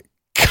 Den är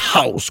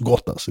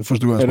kaosgott alltså.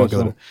 Första gången jag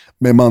smakade det.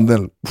 Med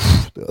mandel,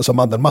 alltså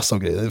mandelmassa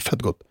och grejer. Det är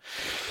fett gott.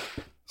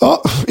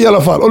 Ja, i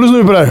alla fall. Och lyssna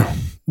nu på det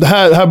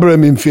här. Här börjar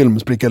min film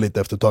spricka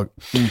lite efter ett tag.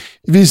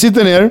 Vi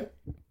sitter ner,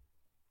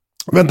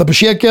 väntar på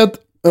käket.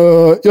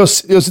 Jag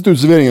sitter ut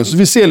i serveringen, så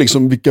vi ser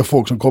liksom vilka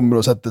folk som kommer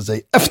och sätter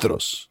sig efter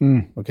oss.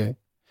 Okay.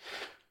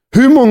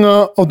 Hur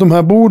många av de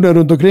här borden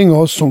runt omkring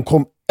oss som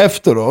kom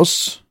efter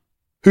oss,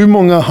 hur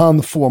många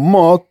han får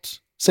mat,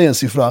 säg en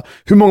siffra,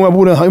 hur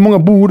många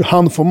bord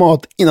han får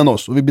mat innan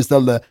oss, och vi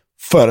beställde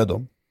före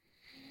dem.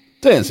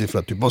 Det är en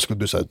siffra, typ, vad skulle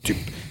du säga, typ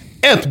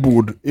 1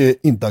 bord är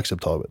inte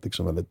acceptabelt,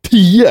 liksom, eller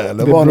 10,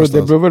 eller vad någonstans.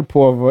 Det beror väl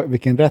på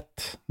vilken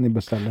rätt ni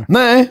beställer.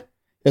 Nej,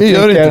 det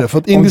gör inte det, för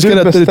att indiska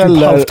rätter är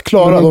typ halvt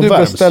klara. Om du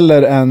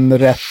beställer en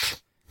rätt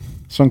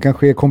som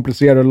kanske är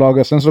komplicerad att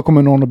laga, sen så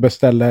kommer någon och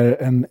beställer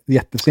en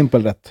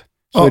jättesimpel rätt.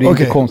 Så är det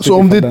inte konstigt. Så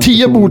om det är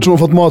 10 bord som har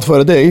fått mat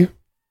före dig,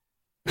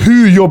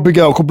 hur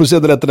jobbiga och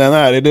komplicerade rätter den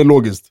är det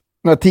logiskt?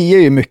 Nej, 10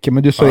 är ju mycket,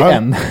 men du sa ju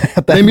en.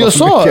 Nej, men jag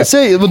sa,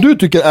 säg vad du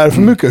tycker är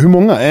för mycket. Hur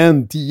många?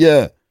 1,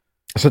 10?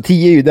 Alltså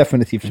 10 är ju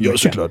definitivt för mycket. Ja,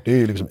 såklart.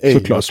 Det är liksom,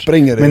 såklart.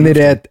 Spränger det. Men är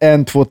det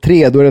 1, 2,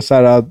 3, då är det så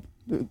här,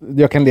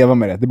 jag kan leva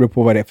med det. Det beror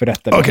på vad det är för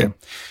rätter. Okej.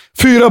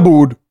 4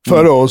 bord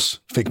före oss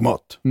fick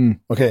mat.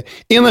 Okej.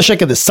 Ena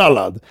käkade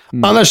sallad.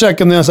 Andra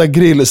käkade en sån här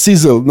grill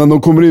sizzle, när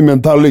de kommer in med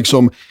en tallrik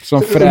som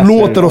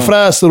låter och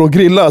fräser och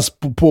grillas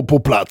på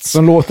plats.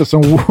 Som låter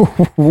som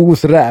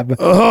Woos räv.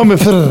 Ja, men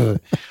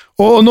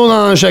och någon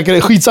annan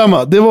käkade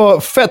skitsamma. Det var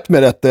fett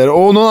med rätter.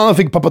 Och någon annan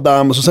fick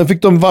papadam. Och så sen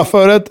fick de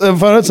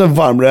förrätt, sen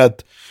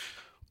varmrätt.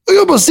 Och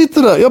jag bara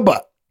sitter där. Jag bara,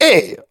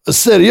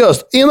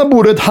 seriöst. Ena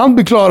bordet, han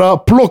blir klara,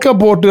 plocka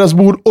bort deras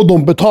bord och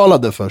de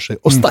betalade för sig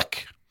och stack.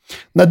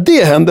 När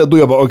det hände, då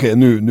jag bara okej,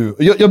 nu.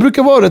 Jag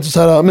brukar vara rätt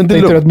så här, men det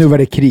tänkte du att nu var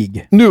det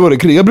krig? Nu var det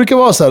krig. Jag brukar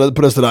vara så här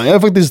på restaurang. Jag är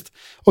faktiskt,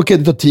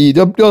 det tar tid.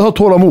 Jag har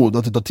tålamod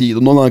att det tar tid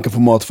och någon annan kan få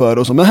mat före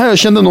och så. Men här jag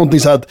kände någonting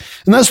så här att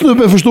den här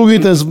snubben förstod ju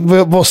inte ens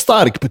vad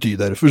stark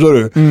betyder. Förstår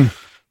du?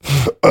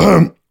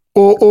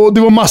 Och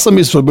det var massa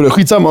missförstånd.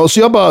 Skitsamma. Och så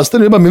jag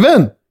bara, min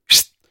vän.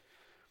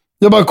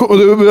 Jag bara,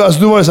 alltså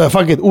du var det så här,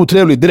 fuck it,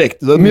 otrevlig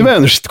direkt. Min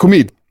vän, kom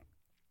hit.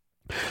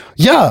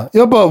 Ja,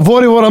 jag bara,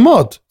 var är våra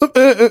mat?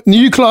 Ni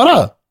är ju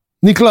klara.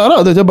 Ni är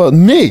klara? Jag bara,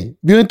 nej,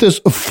 vi har inte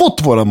ens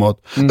fått våra mat.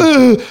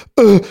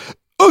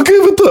 Okej,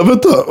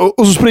 vänta.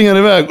 Och så springer han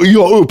iväg och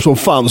jag upp som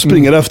fan och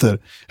springer efter.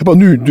 Jag bara,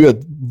 nu, du vet,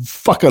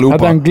 fuck allihopa.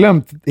 Hade han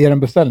glömt er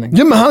beställning?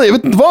 Ja, men jag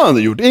vet inte vad han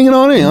har gjort. Ingen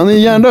aning, han är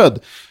hjärndöd.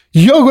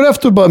 Jag går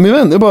efter och bara, min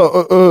vän, jag bara,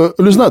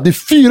 lyssna, det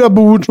är 4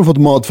 bord som fått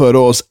mat före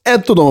oss.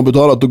 Ett av dem har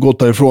betalat och gått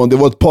därifrån. Det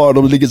var ett par,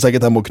 de ligger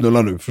säkert hemma och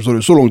knullar nu. Förstår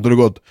du? Så långt har det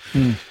gått.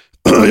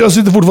 Jag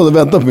sitter fortfarande och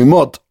väntar på min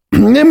mat.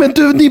 Nej men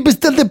du, ni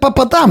beställde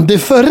papadam, det är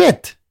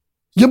förrätt.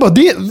 Jag bara,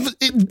 det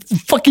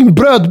fucking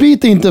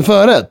brödbit är inte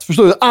förrätt.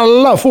 Förstår du?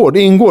 Alla får,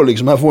 det ingår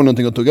liksom. Här får ni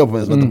någonting att tugga på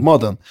medan väntar på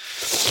maten.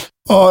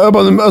 Ja, jag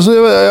bara, alltså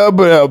jag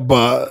börjar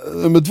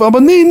bara,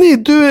 nej,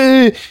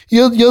 du,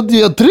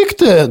 jag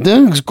tryckte,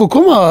 den ska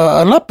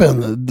komma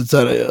lappen, så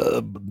här,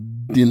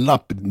 din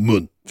lapp i din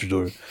mun,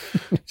 förstår du?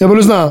 Jag bara,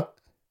 lyssna,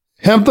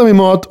 hämta min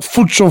mat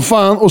fort som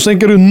fan och sen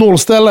kan du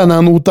nollställa den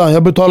här notan.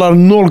 Jag betalar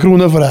 0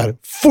 kronor för det här.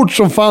 Fort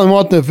som fan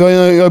maten, för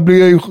jag eldar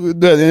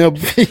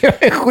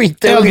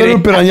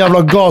upp i den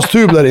jävla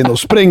gastub där inne och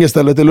spränger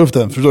stället i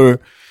luften, förstår du?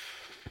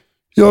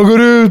 Jag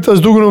går ut,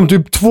 alltså tog om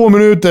typ 2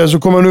 minuter så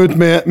kommer han ut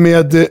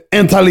med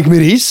en tallrik med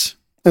ris,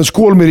 en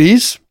skål med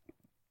ris.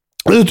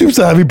 Det är typ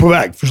så här vi är på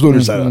väg, förstår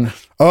du? Så här.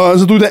 Ja,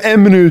 så tog det 1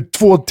 minut,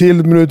 2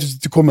 till minuter,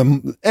 så kommer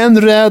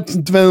en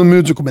rätt, 2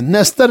 minuter så kommer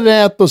nästa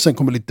rätt och sen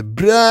kommer lite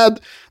bröd.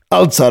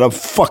 Allt så här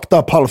fucked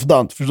up,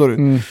 halvdant, förstår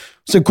du?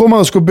 Sen kom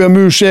han och skulle be om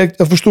ursäkt.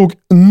 Jag förstod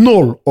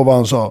 0 av vad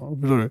han sa.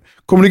 Förstår du?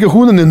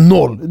 Kommunikationen är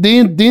 0. Det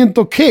är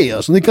inte okej.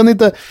 Alltså. Ni kan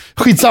inte...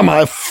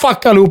 Skitsamma.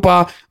 Fuck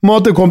allihopa.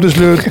 Maten kom till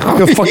slut.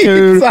 Jag fuckar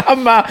ur.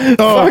 Skitsamma.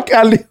 Ja. Fuck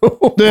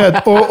allihopa. Du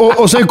vet,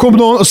 och sen kom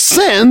någon... Och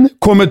sen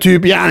kommer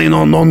typ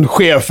någon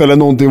chef eller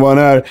någonting vad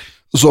han är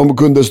som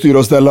kunde styra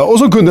och ställa. Och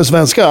som kunde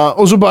svenska.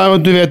 Och så bara,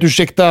 du vet,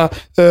 ursäkta.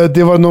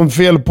 Det var någon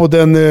fel på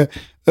den...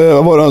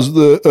 vad var det?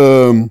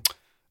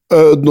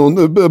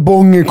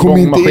 Bången kom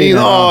inte in.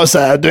 Så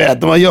här, du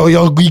vet,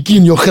 jag gick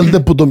in, jag skällde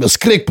på dem, jag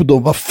skrek på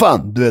dem. Vad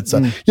fan, du vet. Så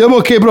här. Jag bara,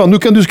 okej, bra. Nu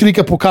kan du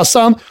skrika på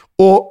kassan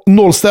och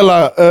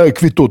nollställa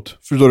kvittot.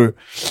 Förstår du?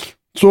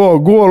 Så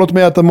gå och låt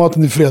mig äta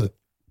maten i fred.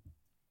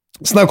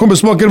 Snart kommer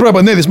smaken bra. Jag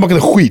bara, nej, det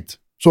smakade skit.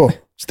 Så,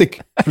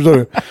 stick. Förstår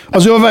du?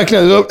 Alltså jag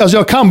verkligen,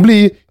 jag kan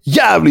bli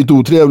jävligt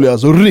otrevlig.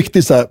 Alltså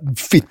riktigt så här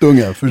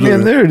fittunga.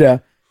 Menar du det?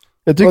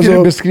 Jag tycker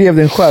du beskrev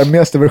den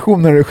skärmigaste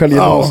versionen när du själv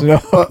genom.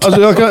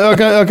 Alltså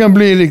jag kan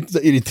bli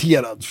riktigt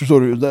irriterad,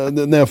 förstår du,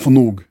 när jag får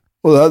nog.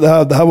 Och det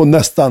här var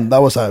nästan, det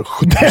var så här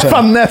 70%. Det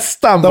var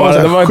nästan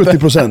bara. Det var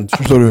 70%,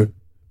 förstår du.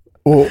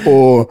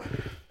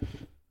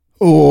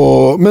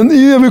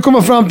 Men jag vill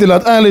komma fram till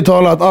att, ärligt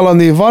talat, alla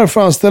ni,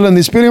 varför anställer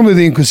ni, spelar om det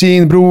din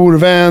kusin, bror,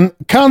 vän,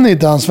 kan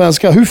inte han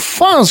svenska? Hur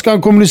fan ska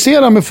han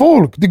kommunicera med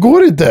folk? Det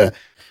går inte.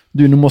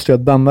 Du, nu måste jag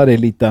danna dig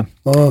lite.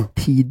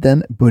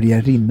 Tiden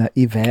börjar rinna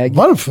iväg.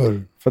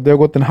 Varför? För att det har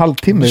gått en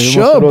halvtimme. Vi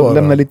måste då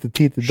lämna lite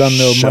tid till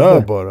Danne och Kör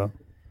Madde. bara.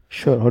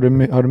 Kör. Har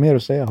du mer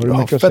att säga? Har du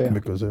mycket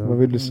att säga? Vad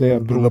vill du säga?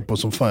 Jag rullar på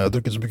som fan. Jag har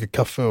druckit så mycket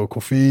kaffe och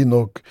koffein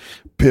och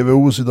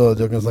PVOs idag att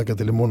jag kan snacka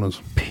till imorgon.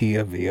 Alltså.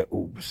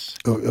 PVOs?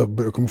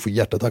 Jag kommer få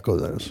hjärtattack av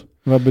det där. Alltså.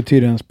 Vad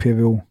betyder ens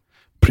PVO?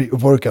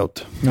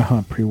 Pre-workout.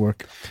 Jaha,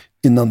 pre-workout.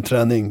 Innan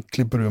träning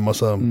klipper du en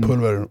massa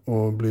pulver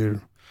och blir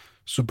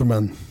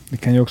Superman. Det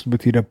kan ju också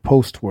betyda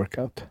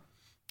post-workout.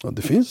 Ja,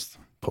 det finns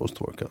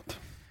post-workout.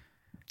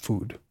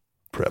 Food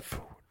prep.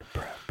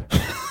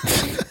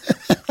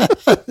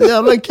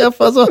 Jävla kaff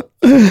alltså.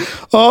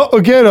 Ja,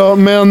 okej då.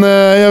 Men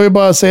jag vill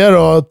bara säga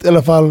då att i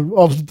alla fall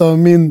avsluta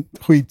min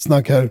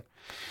skitsnack här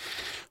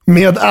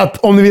med att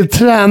om ni vill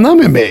träna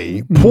med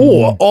mig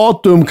på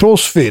Atum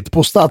Crossfit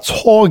på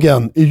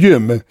Stadshagen i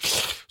gym,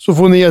 så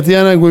får ni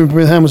jättegärna gå in på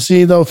min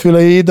hemsida och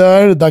fylla i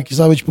där,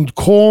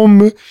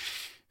 dakisavic.com.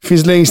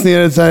 Finns längst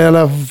ner ett så här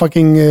jävla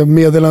fucking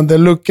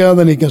meddelandelucka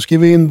där ni kan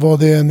skriva in vad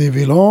det är ni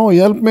vill ha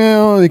hjälp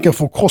med. Ni kan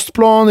få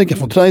kostplan, ni kan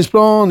få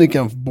träningsplan, ni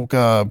kan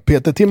boka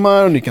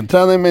PT-timmar, ni kan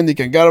träna med mig, ni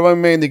kan garva med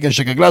mig, ni kan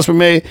käka glass med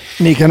mig.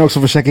 Ni kan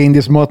också få käka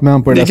indisk mat med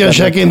honom på det där stället. Ni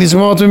kan käka indisk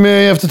mat med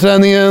mig efter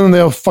träningen när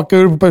jag fuckar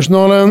ur på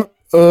personalen.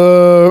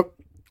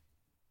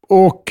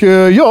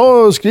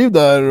 Skriv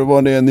där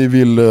vad det är ni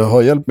vill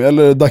ha hjälp med.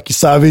 Eller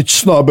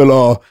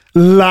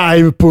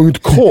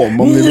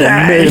dakisavic@live.com om ni vill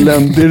ha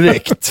mailen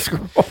direkt.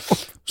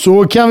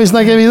 Så kan vi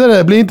snacka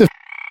vidare. Bli inte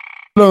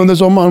under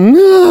sommaren.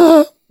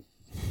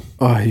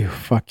 You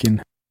fucking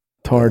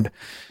tard.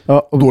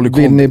 Ja, och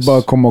vill ni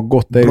bara komma och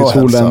gotta er i solen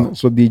hälsa.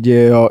 Så DJ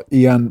jag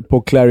igen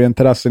på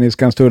Clarion-terrassen i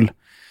Skanstull.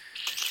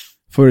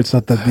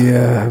 Förutsatt att det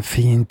är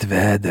fint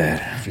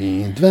väder.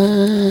 Fint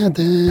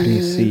väder.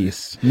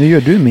 Precis. Nu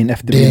gör du min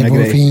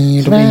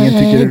eftermiddaggrej som ingen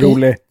tycker är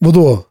rolig.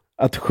 Vadå?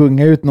 att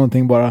sjunga ut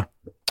någonting bara.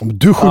 Men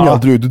du sjunger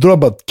aldrig ut, du drar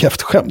bara ett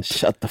käftskämt.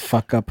 Shut the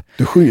fuck up.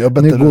 Du sjunger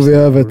bättre. Nu går vi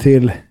över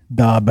till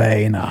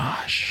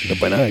Dabeinash.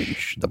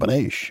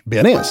 Dabeinash.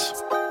 Bearnaise.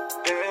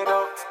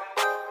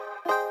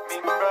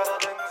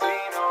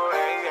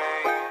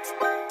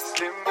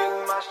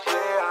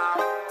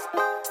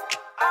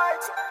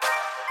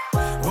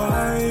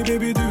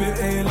 Baby, du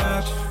är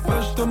elak.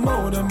 Värsta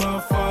moden bara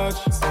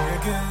fudge.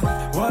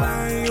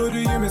 Why, och du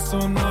ger mig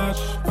så nudge.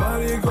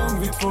 Varje gång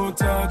vi får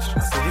touch.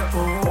 Säger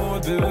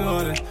du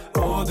har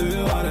det,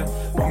 du har det.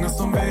 Många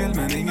som vill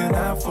men ingen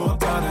här får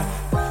ta det.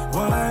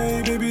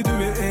 Why, baby, du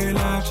är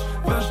elak.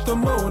 Värsta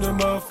moden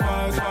bara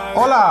fudge.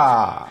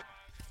 Hola!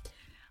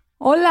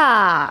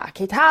 Hola,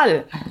 ¿qué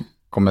tal?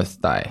 ¿Cómo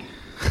estáis?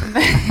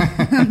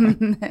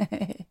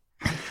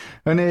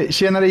 Hörrni,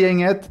 tjenare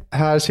gänget.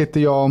 Här sitter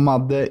jag och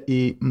Madde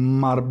i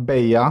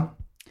Marbella.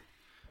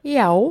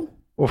 Ja.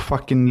 Och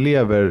fucking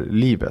lever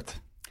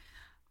livet.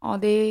 Ja,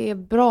 det är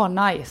bra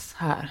nice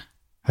här.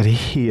 Det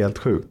är helt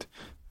sjukt.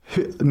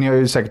 Ni har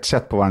ju säkert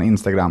sett på vår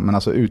Instagram, men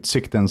alltså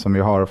utsikten som vi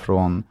har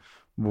från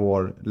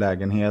vår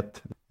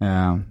lägenhet.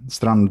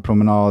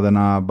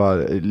 Strandpromenaderna, bara,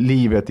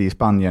 livet i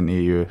Spanien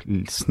är ju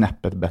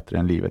snäppet bättre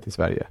än livet i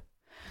Sverige.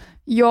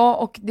 Ja,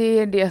 och det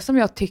är det som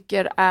jag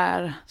tycker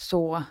är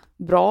så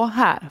bra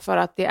här. För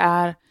att det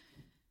är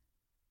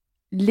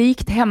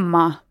likt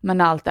hemma,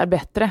 men allt är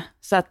bättre.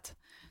 Så att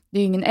det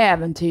är ingen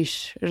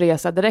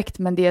äventyrsresa direkt,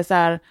 men det är så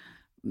här,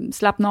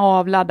 slappna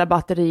av, ladda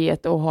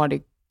batteriet och ha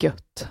det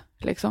gött,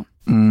 liksom.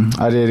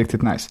 Ja, det är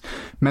riktigt nice.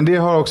 Men det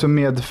har också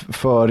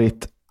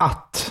medfört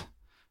att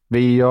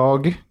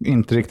jag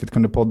inte riktigt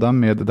kunde podda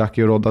med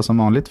Daki och Rodda som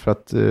vanligt, för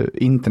att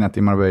internet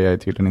i Marbella är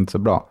tydligen inte så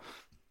bra.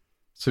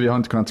 Så vi har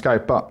inte kunnat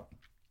skypa.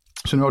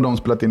 Så nu har de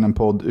spelat in en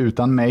podd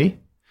utan mig,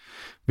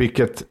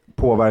 vilket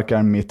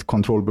påverkar mitt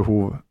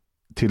kontrollbehov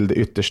till det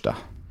yttersta.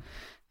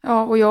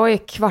 Ja, och jag är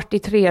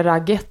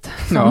 2:45-ragget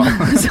Ja.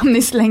 som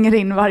ni slänger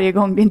in varje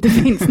gång det inte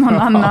finns någon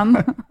annan.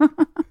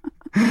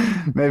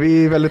 Men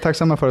vi är väldigt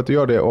tacksamma för att du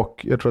gör det,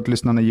 och jag tror att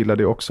lyssnarna gillar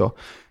det också.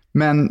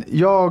 Men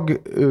jag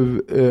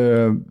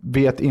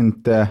vet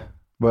inte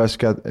vad jag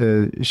ska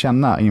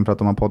känna inför att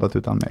de har poddat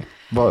utan mig.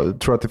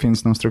 Tror du att det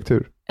finns någon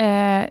struktur?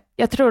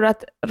 Jag tror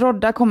att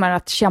Rodda kommer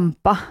att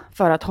kämpa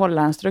för att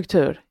hålla en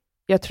struktur.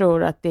 Jag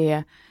tror att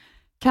det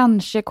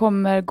kanske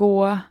kommer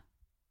gå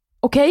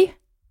okej.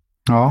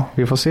 Ja,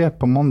 vi får se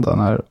på måndag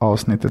när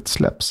avsnittet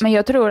släpps. Men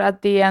jag tror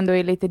att det ändå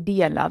är lite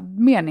delad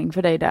mening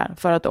för dig där.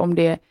 För att om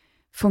det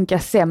funkar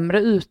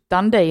sämre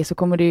utan dig så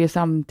kommer du ju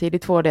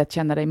samtidigt få dig att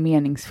känna dig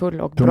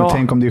meningsfull och bra.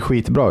 Tänk om det är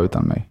skitbra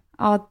utan mig.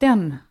 Ja,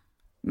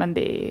 men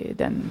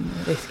den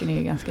risken är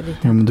ju ganska liten.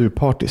 Ja, men du är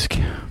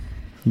partisk.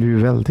 Du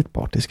är väldigt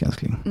partisk,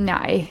 älskling.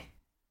 Nej.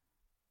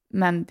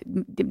 Men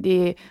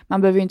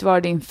man behöver ju inte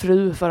vara din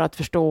fru för att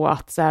förstå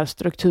att så här,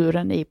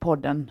 strukturen i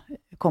podden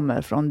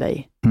kommer från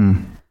dig. Mm.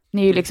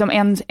 Ni är ju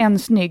liksom en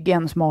snygg,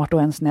 en smart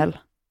och en snäll.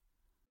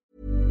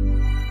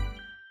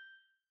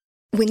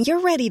 When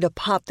you're ready to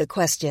pop the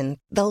question,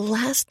 the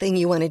last thing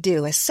you want to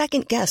do is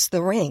second guess the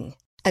ring.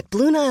 At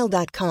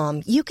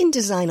BlueNile.com, you can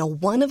design a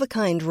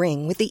one-of-a-kind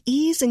ring with the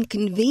ease and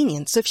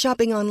convenience of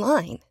shopping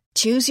online.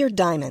 Choose your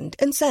diamond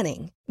and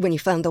setting. When you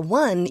find the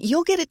one,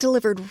 you'll get it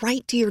delivered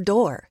right to your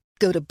door.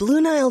 Go to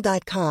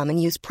BlueNile.com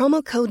and use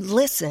promo code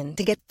LISTEN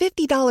to get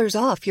 $50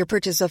 off your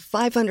purchase of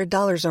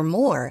 $500 or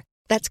more.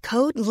 That's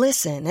code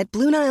LISTEN at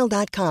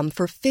BlueNile.com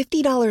for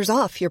 $50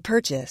 off your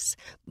purchase.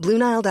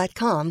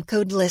 BlueNile.com,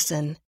 code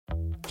LISTEN.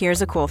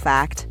 Here's a cool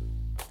fact.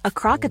 A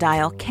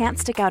crocodile can't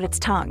stick out its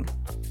tongue.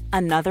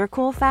 Another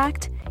cool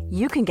fact,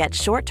 you can get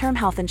short-term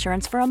health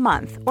insurance for a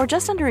month or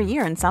just under a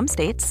year in some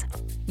states.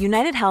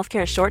 United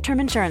Healthcare short-term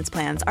insurance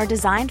plans are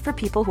designed for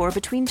people who are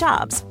between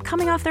jobs,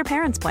 coming off their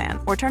parents' plan,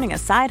 or turning a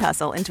side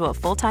hustle into a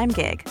full-time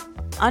gig.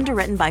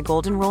 Underwritten by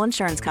Golden Rule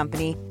Insurance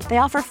Company, they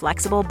offer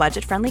flexible,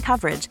 budget-friendly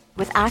coverage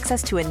with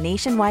access to a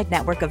nationwide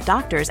network of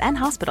doctors and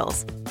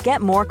hospitals.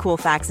 Get more cool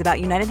facts about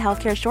United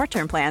Healthcare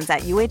short-term plans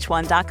at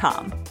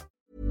uh1.com.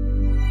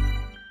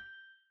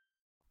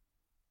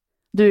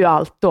 Du är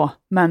allt då,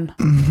 men...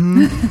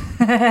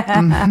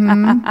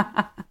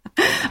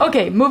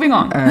 Okej, moving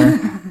on.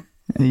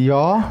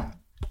 Ja,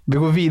 vi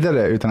går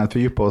vidare utan att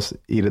fördjupa oss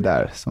i det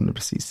där som du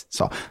precis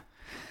sa.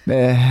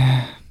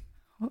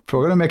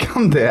 Frågan om jag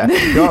kan det.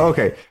 Ja,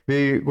 okej.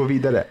 Vi går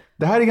vidare.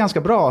 Det här är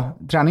ganska bra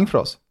träning för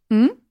oss.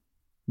 Mm.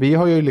 Vi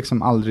har ju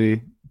liksom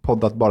aldrig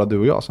poddat bara du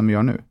och jag som vi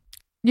gör nu.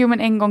 Jo, men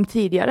en gång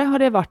tidigare har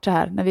det varit så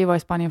här när vi var i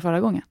Spanien förra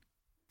gången.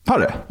 Har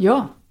det?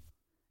 Ja.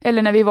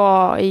 Eller när vi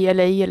var i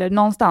LA eller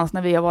någonstans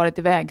när vi har varit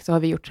iväg så har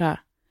vi gjort så här.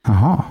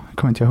 Jaha, det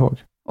kommer inte jag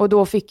ihåg. Och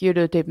då fick ju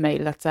du typ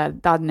mejl att så här,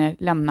 Dadne,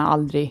 lämna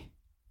aldrig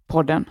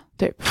podden,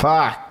 typ.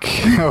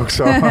 Fuck,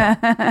 också.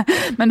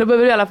 Men då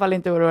behöver du i alla fall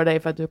inte oroa dig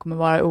för att du kommer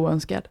vara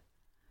oönskad.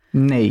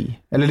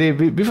 Nej, eller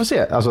vi får se.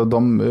 Alltså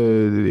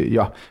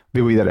ja,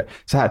 vi går vidare.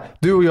 Så här,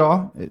 du och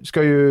jag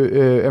ska ju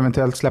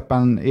eventuellt släppa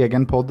en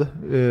egen podd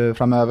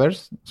framöver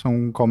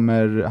som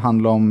kommer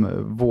handla om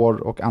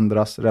vår och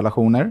andras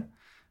relationer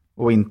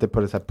och inte på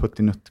det så här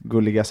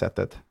puttinutt-gulliga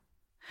sättet.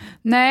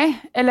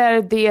 Nej,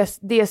 eller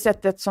det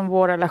sättet som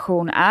vår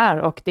relation är.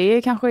 Och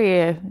det kanske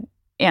är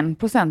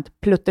 1%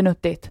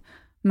 pluttenuttigt.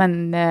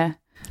 Men...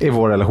 är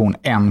vår relation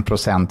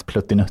 1%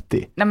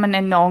 pluttinuttig? Nej,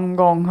 men någon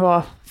gång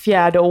var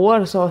 4:e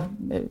år så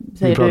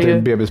säger vi pratar du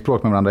ju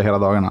bebisspråk med varandra hela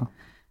dagarna.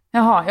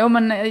 Jaha, jo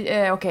men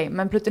okej.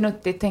 Men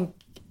pluttinuttigt,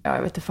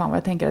 jag vet inte fan vad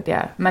jag tänker att det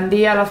är. Men det är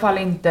i alla fall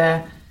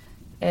inte...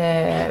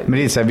 Men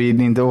det är så här,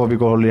 vi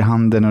går och håller i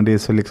handen och det är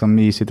så liksom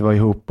mysigt att vara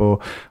ihop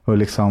och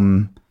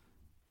liksom...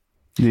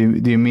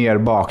 Det är mer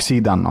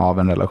baksidan av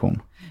en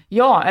relation.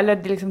 Ja, eller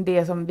det är liksom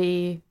det som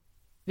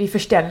vi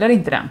förställer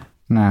inte den.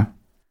 Nej.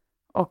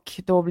 Och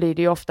då blir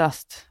det ju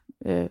oftast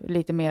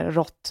lite mer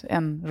rått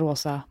än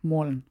rosa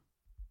moln.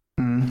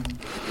 Mm.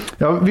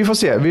 Ja, vi får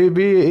se.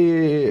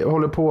 Vi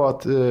håller på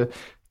att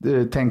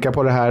tänka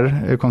på det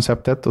här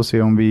konceptet och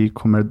se om vi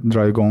kommer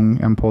dra igång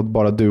en podd,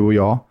 bara du och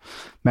jag.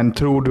 Men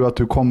tror du att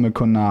du kommer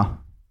kunna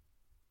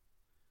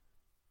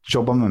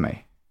jobba med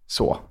mig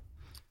så?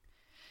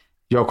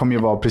 Jag kommer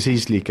ju vara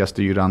precis lika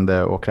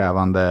styrande och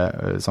krävande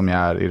som jag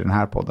är i den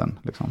här podden.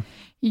 Liksom.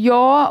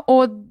 Ja,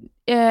 och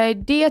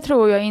det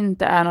tror jag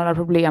inte är några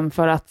problem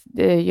för att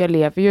jag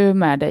lever ju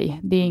med dig.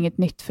 Det är inget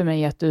nytt för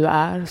mig att du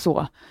är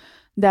så.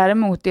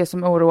 Däremot det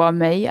som oroar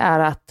mig är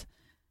att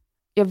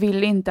jag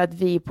vill inte att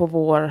vi på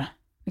vår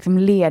liksom,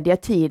 lediga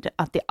tid,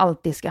 att det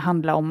alltid ska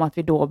handla om att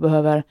vi då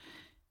behöver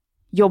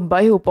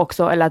jobba ihop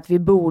också, eller att vi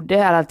borde,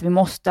 eller att vi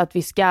måste, att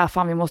vi ska,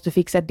 fan vi måste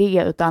fixa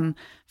det, utan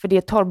för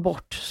det tar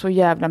bort så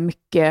jävla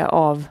mycket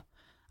av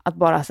att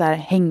bara så här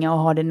hänga och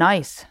ha det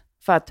nice.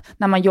 För att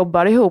när man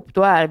jobbar ihop,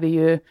 då är vi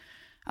ju,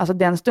 alltså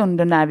den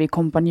stunden är vi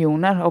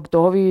kompanjoner, och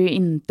då har vi ju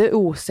inte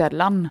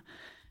osällan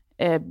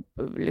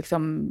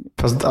liksom...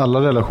 Fast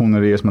alla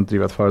relationer är som att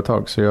driva ett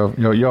företag, så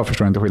jag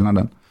förstår inte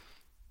skillnaden.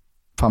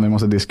 Fan vi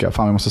måste diska,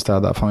 fan vi måste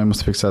städa, fan vi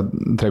måste fixa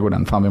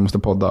trädgården, fan vi måste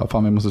podda,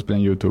 fan vi måste spela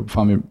en YouTube,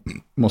 fan vi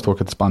måste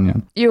åka till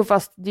Spanien. Jo,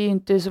 fast det är ju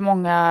inte så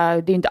många,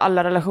 det är inte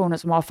alla relationer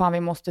som har fan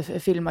vi måste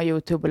filma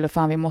YouTube eller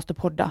fan vi måste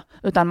podda.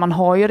 Utan man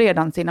har ju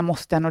redan sina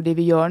måsten, och det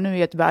vi gör nu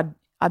är att vi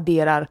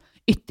adderar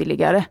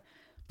ytterligare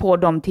på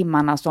de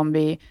timmarna som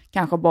vi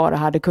kanske bara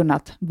hade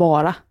kunnat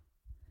vara.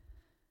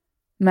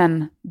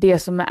 Men det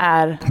som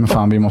är... Men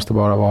fan vi måste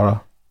bara vara.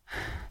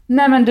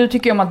 Nej, men du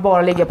tycker ju om att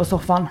bara ligga på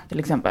soffan till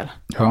exempel.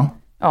 Ja.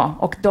 Ja,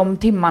 och de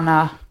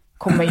timmarna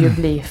kommer ju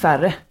bli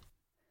färre.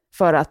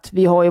 För att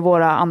vi har ju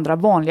våra andra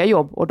vanliga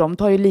jobb, och de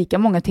tar ju lika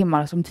många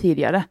timmar som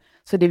tidigare.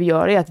 Så det vi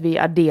gör är att vi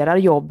adderar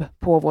jobb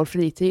på vår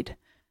fritid.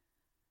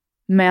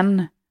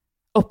 Men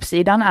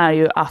uppsidan är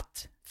ju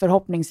att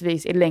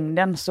förhoppningsvis i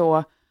längden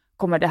så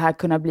kommer det här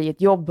kunna bli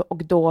ett jobb,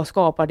 och då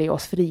skapar det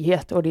oss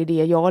frihet, och det är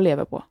det jag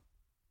lever på.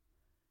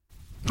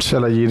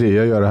 Källa girig,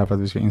 jag gör det här för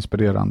att vi ska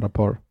inspirera andra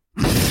par.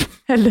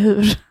 Eller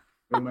hur?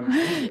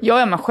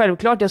 Ja, men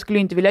självklart. Jag skulle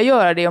inte vilja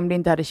göra det om det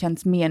inte hade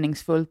känts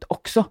meningsfullt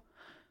också.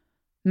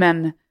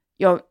 Men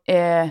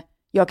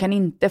jag kan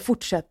inte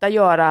fortsätta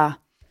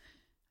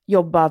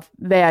jobba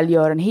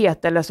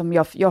välgörenhet, eller som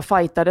jag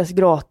fightades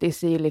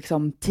gratis i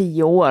liksom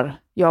 10 år.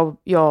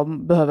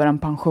 Jag behöver en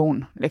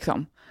pension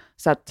liksom.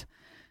 Så att,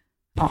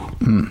 ja.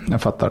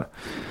 Jag fattar.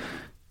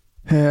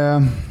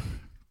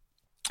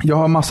 Jag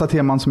har massa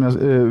teman som jag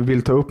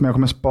vill ta upp, men jag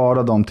kommer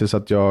spara dem tills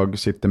att jag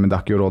sitter med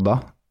Dacke och Rodda.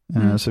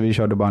 Så vi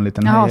körde bara en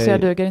liten... Jaha, så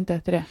jag duger inte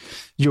till det?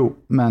 Jo,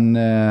 men...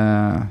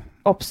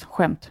 Ops,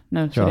 skämt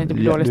nu, så det inte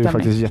blir dålig stämning. Du är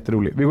faktiskt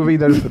jätterolig. Vi går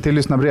vidare till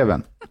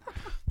lyssnarbreven.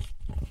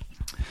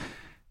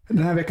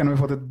 Den här veckan har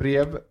vi fått ett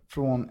brev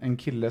från en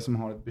kille som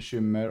har ett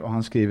bekymmer, och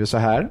han skriver så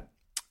här.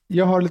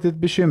 Jag har lite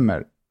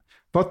bekymmer.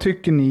 Vad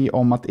tycker ni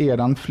om att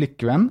eran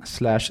flickvän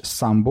 /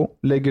 sambo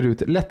lägger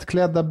ut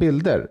lättklädda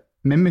bilder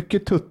med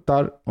mycket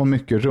tuttar och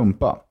mycket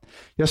rumpa?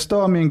 Jag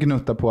stör mig en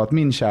gnutta på att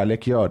min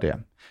kärlek gör det.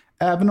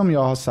 Även om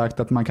jag har sagt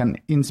att man kan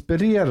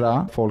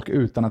inspirera folk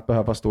utan att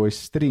behöva stå i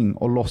string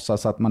och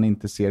låtsas att man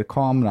inte ser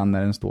kameran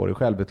när den står i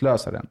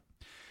självutlösaren.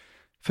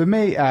 För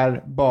mig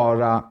är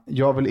bara,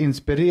 jag vill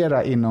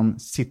inspirera inom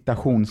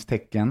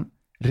citationstecken,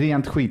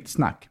 rent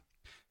skitsnack.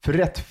 För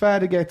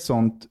rättfärdiga ett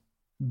sånt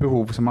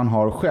behov som man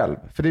har själv.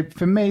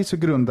 För mig så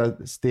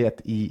grundas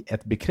det i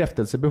ett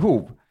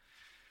bekräftelsebehov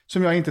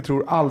som jag inte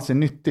tror alls är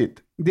nyttigt.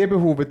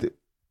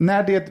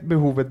 När det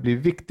behovet blir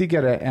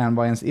viktigare än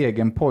vad ens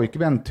egen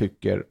pojkvän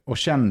tycker och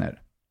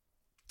känner.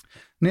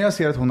 När jag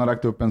ser att hon har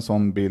lagt upp en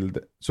sån bild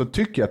så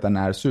tycker jag att den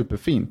är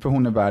superfin, för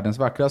hon är världens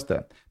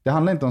vackraste. Det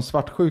handlar inte om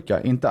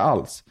svartsjuka, inte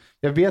alls.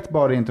 Jag vet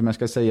bara inte om jag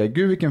ska säga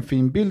gud vilken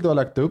fin bild du har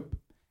lagt upp,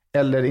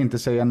 eller inte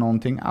säga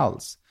någonting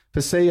alls.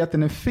 För säga att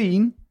den är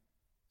fin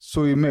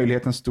så är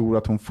möjligheten stor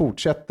att hon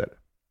fortsätter.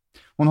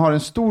 Hon har en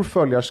stor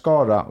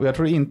följarskara, och jag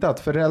tror inte att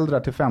föräldrar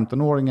till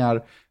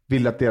 15-åringar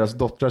vill att deras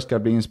döttrar ska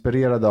bli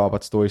inspirerade av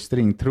att stå i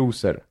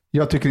stringtrosor.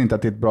 Jag tycker inte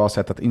att det är ett bra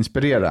sätt att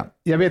inspirera.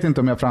 Jag vet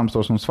inte om jag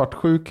framstår som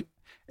svartsjuk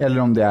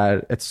eller om det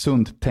är ett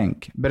sunt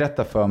tänk.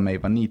 Berätta för mig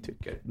vad ni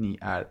tycker. Ni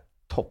är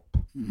topp.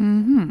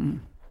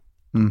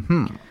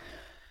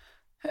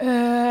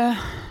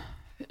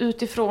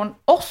 Utifrån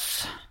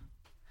oss,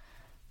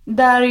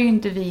 där är ju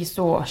inte vi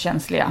så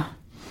känsliga.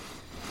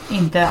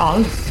 Inte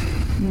alls.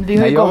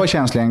 Jag var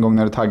känslig en gång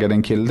när du taggade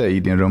en kille i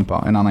din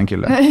rumpa, en annan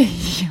kille.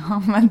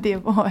 Ja, men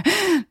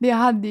det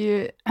hade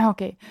ju,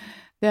 okej.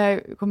 Det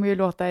här kommer ju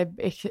låta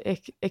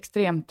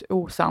extremt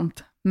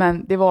osant.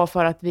 Men det var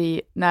för att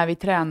vi, när vi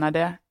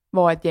tränade,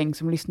 var ett gäng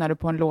som lyssnade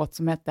på en låt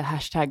som hette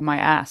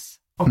 #myass.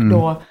 Och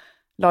då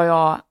la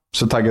jag...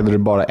 Så taggade du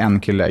bara en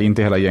kille,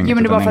 inte hela gänget. Jo,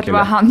 men det var för att det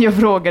var han jag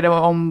frågade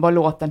om vad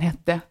låten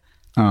hette.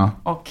 Ja.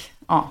 Och,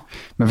 ja.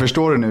 Men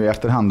förstår du nu i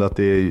efterhand att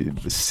det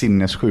är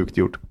sinnessjukt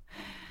gjort?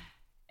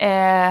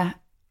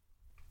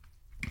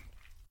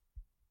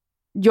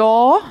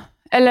 Ja,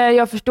 eller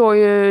jag förstår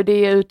ju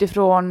det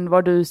utifrån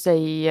vad du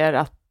säger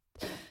att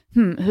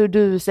hur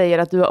du säger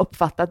att du har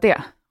uppfattat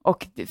det.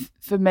 Och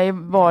för mig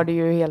var det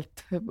ju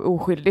helt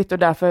oskyldigt och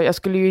därför jag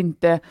skulle ju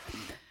inte,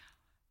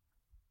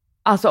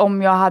 alltså om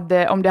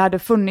det hade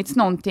funnits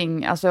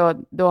någonting, alltså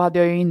då hade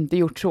jag ju inte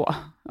gjort så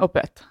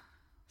öppet.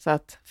 Så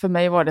att för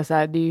mig var det så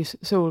här, det är ju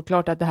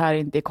solklart att det här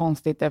inte är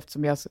konstigt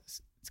eftersom jag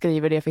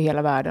skriver det för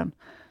hela världen.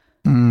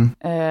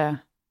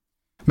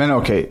 Men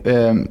okej,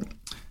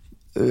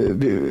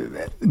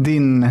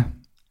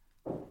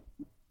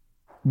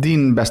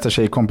 din bästa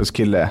tjejkompis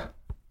kille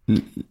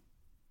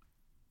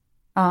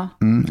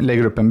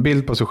lägger upp en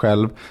bild på sig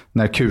själv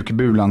när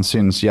kukbulan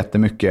syns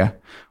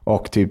jättemycket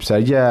och typ så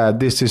här, yeah,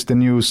 this is the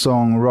new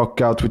song,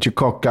 rock out with your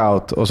cock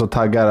out, och så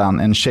taggar han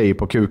en tjej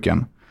på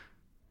kuken.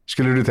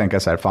 Skulle du tänka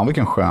så här, fan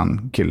vilken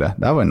skön kille,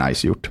 det här var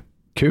nice gjort,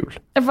 kul.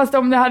 Fast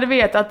om du hade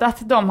vetat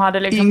att de hade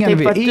liksom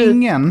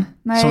ingen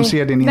som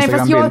ser din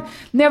Instagram-bild.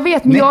 Jag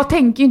vet, men jag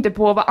tänker inte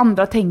på vad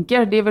andra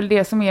tänker. Det är väl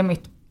det som är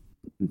mitt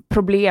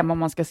problem om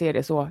man ska se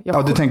det så.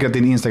 Du tänker att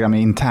din Instagram är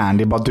intern,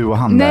 det är bara du och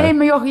han där. Nej,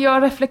 men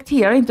jag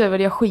reflekterar inte över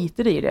det, jag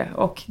skiter i det.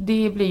 Och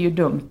det blir ju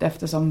dumt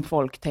eftersom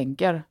folk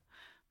tänker.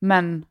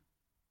 Men,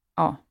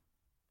 ja.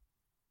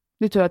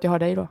 Det är tur att jag har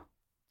dig då.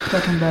 Så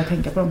jag kan börja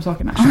tänka på de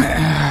sakerna.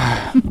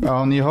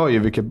 Ja, ni hör ju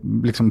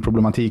vilken liksom,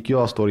 problematik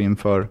jag står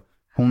inför.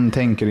 Hon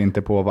tänker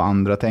inte på vad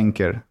andra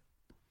tänker.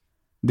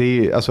 Det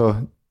är, alltså,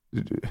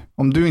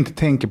 om du inte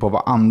tänker på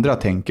vad andra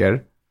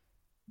tänker,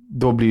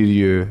 då blir det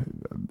ju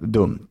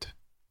dumt.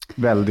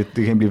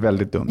 Det kan bli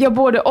väldigt dumt. Ja,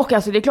 både och.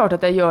 Alltså, det är klart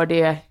att jag gör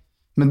det.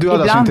 Men du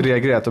hade alltså inte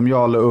reagerat om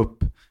jag la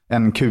upp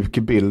en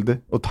kukbild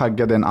och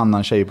taggade en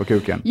annan tjej på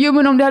kuken? Jo,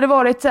 men om det hade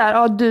varit så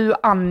här, du,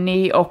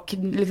 Annie och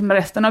liksom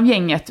resten av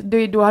gänget,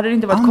 då hade det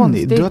inte varit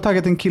konstigt. Du har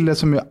taggat en kille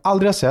som jag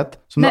aldrig har sett,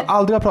 som du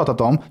aldrig har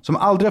pratat om, som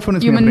aldrig har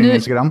funnits med på din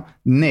Instagram.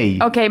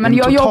 Nej, okay, men en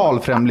total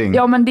främling.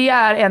 Ja, men det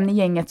är en i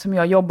gänget som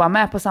jag jobbar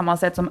med på samma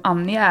sätt som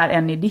Annie är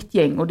en i ditt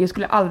gäng, och det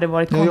skulle aldrig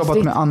varit konstigt. Jag har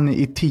jobbat med Annie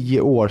i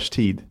 10 års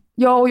tid.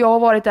 Ja, och jag har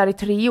varit där i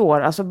 3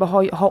 år. Alltså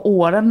har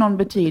åren någon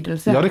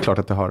betydelse? Ja, det är klart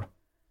att det har.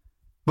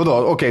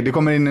 Vadå? Okej, det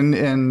kommer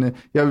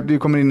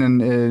in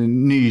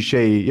en ny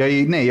tjej.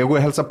 Jag går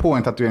och hälsar på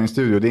en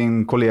tatueringsstudio. Det är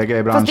en kollega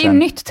i branschen. Fast det är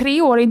nytt.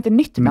 3 år är inte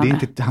nytt. Men det är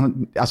inte,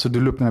 alltså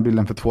du la upp den här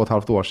bilden för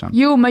 2,5 år sedan.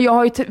 Jo, men jag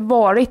har ju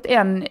varit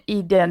en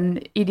i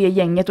det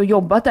gänget och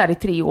jobbat där i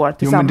 3 år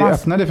tillsammans. Jo, men det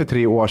öppnade för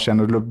 3 år sedan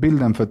och du la upp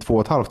bilden för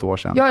 2,5 år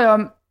sedan.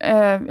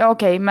 Ja,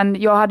 okej,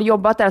 men jag hade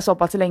jobbat där så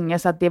pass länge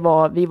så att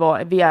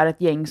vi är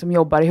ett gäng som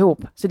jobbar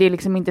ihop. Så det är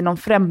liksom inte någon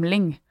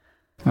främling.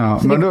 Ja,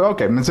 så men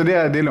okej, men så det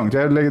är lugnt.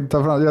 Jag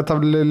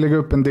lägger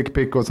upp en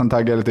dickpic och sen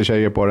taggar lite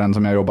tjejer på den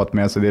som jag har jobbat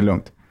med, så det är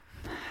lugnt.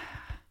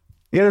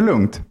 Är det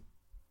lugnt?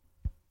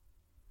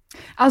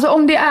 Alltså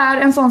om det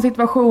är en sån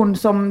situation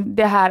som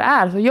det här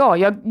är, så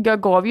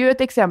jag gav ju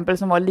ett exempel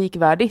som var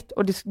likvärdigt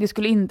och det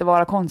skulle inte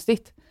vara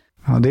konstigt.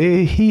 Ja, det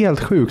är helt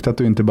sjukt att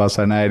du inte bara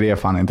säger nej, det är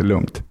fan inte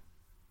lugnt.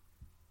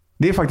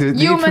 Det är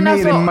faktiskt, för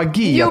mig är det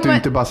magi att du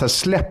inte bara så här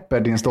släpper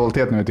din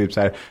stolthet nu, typ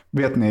så här,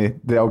 vet ni,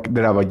 det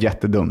där var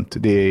jättedumt,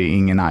 det är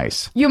ingen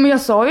nice. Jo, men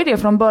jag sa ju det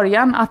från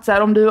början, att så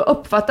här, om du har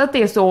uppfattat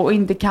det så och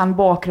inte kan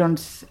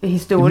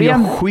bakgrundshistorien.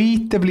 Men jag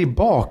skiter väl i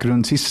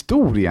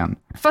bakgrundshistorien.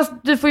 Fast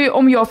du får ju,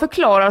 om jag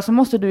förklarar så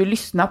måste du ju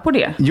lyssna på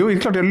det. Jo, det är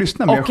klart jag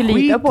lyssnar, men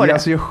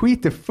jag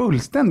skiter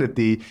fullständigt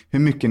i hur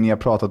mycket ni har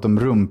pratat om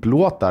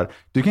rumplåtar.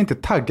 Du kan inte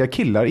tagga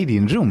killar i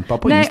din rumpa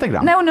på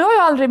Instagram. Nej, och nu har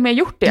jag aldrig mer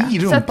gjort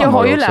det. Så att jag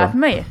har ju lärt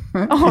mig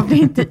av det,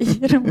 inte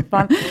i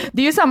rumpan.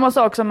 Det är ju samma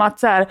sak som att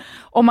så här,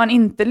 om man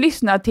inte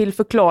lyssnar till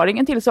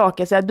förklaringen till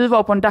saker. Så här, du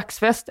var på en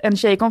dagsfest, en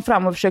tjej kom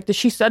fram och försökte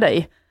kyssa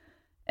dig.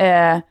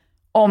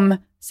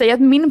 Säg att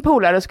min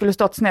polare skulle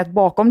stått snett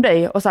bakom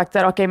dig och sagt så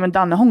här, okej, men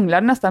Danne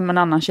hånglade nästan med en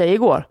annan tjej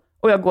igår.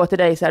 Och jag går till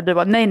dig så här, du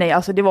var nej,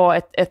 alltså det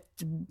var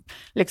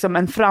liksom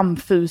en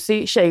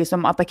framfusig tjej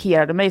som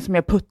attackerade mig, som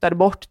jag puttade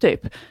bort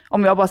typ.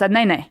 Om jag bara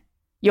säger nej,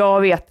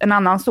 jag vet, en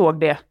annan såg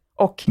det.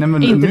 Och nej,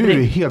 men inte nu är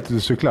det helt du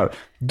cyklar.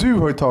 Du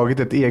har ju tagit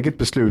ett eget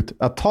beslut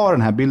att ta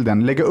den här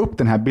bilden, lägga upp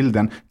den här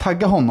bilden,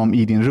 tagga honom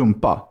i din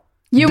rumpa.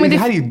 Jo, men det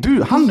här är ju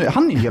du, han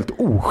är helt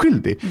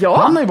oskyldig. Ja.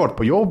 Han har ju varit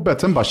på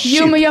jobbet, sen bara shit.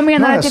 Jo, men jag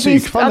menar att det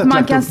finns, att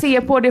man kan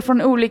se på det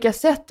från olika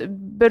sätt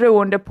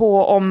beroende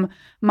på om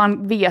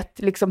man vet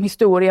liksom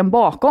historien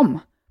bakom.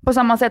 På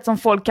samma sätt som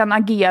folk kan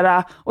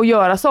agera och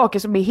göra saker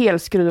som är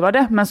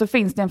helskruvade, men så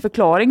finns det en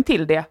förklaring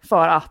till det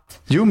för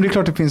att... Jo, men det är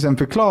klart det finns en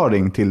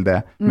förklaring till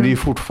det. Men det är ju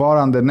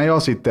fortfarande, när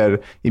jag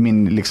sitter i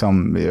min,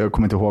 liksom, jag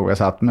kommer inte ihåg vad jag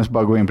satt, men så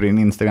bara går in på din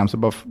Instagram så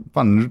bara,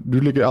 fan,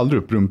 du lägger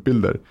aldrig upp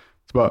rumpbilder.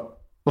 Så bara,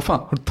 vad fan,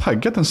 har du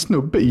taggat en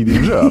snubbe i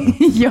din röv?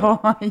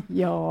 Ja.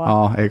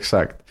 Ja,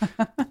 exakt.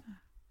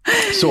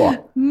 Så.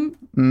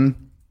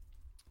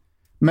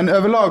 Men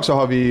överlag så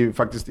har vi ju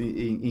faktiskt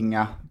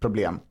inga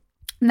problem.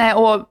 Nej,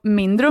 och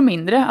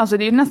mindre. Alltså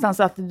det är ju nästan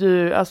så att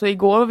du, alltså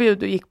igår var vi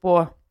ute och gick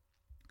på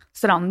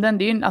stranden,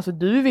 det är ju, alltså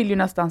du vill ju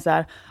nästan så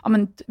här, ja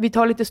men vi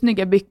tar lite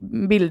snygga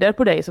bilder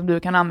på dig som du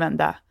kan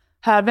använda.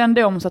 Här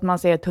vänder jag om så att man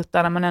ser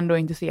tuttarna men ändå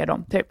inte ser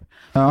dem, typ.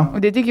 Ja.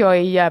 Och det tycker jag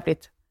är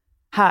jävligt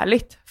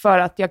härligt, för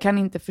att jag kan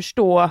inte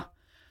förstå.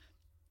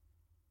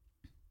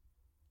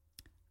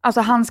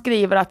 Alltså han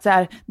skriver att så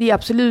här, det är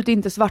absolut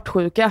inte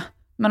svartsjuka,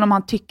 men om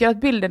han tycker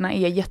att bilderna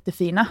är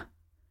jättefina,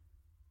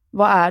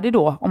 vad är det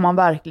då om man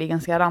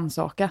verkligen ska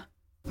rannsaka?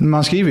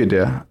 Man skriver ju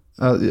det.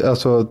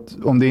 Alltså,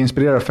 om det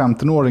inspirerar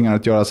 15-åringar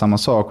att göra samma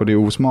sak och det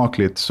är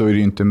osmakligt, så är det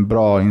ju inte en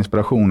bra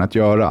inspiration att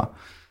göra. Och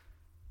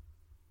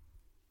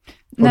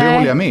nej, det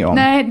håller jag med om.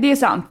 Nej, det är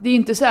sant. Det är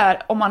inte så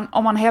här,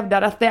 om man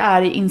hävdar att det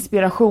är i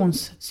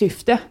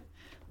inspirationssyfte,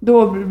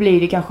 då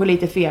blir det kanske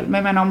lite fel.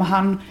 Men om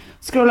han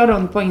scrollar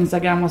runt på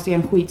Instagram och ser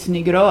en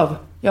skitsnygg röv,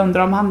 jag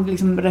undrar om han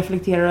liksom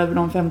reflekterar över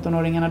de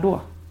 15-åringarna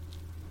då.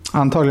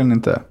 Antagligen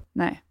inte.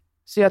 Nej.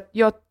 Så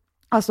jag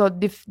alltså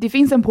det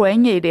finns en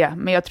poäng i det,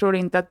 men jag tror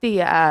inte att det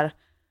är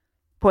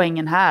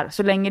poängen här.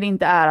 Så länge det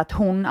inte är att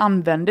hon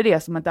använder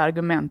det som ett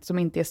argument som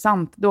inte är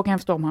sant, då kan jag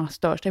förstå om han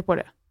stör sig på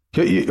det.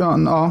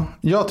 Ja,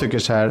 jag tycker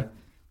så här.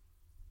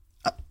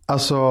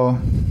 Alltså,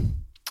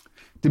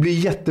 det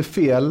blir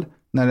jättefel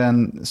när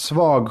en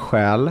svag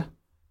själ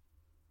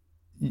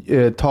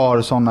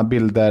tar sådana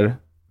bilder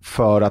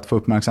för att få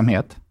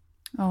uppmärksamhet.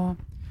 Ja.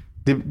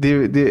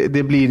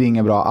 Det blir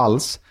inget bra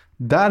alls.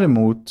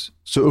 Däremot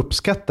så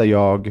uppskattar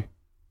jag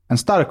en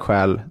stark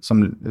själ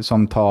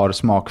som tar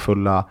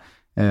smakfulla,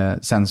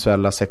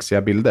 sensuella,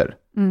 sexiga bilder.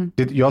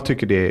 Jag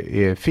tycker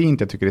det är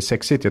fint, jag tycker det är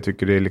sexigt, jag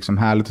tycker det är liksom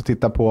härligt att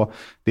titta på.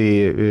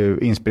 Det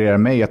inspirerar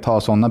mig att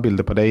ta sådana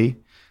bilder på dig.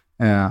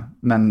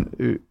 Men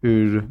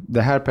ur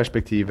det här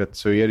perspektivet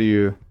så är det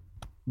ju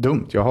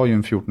dumt. Jag har ju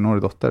en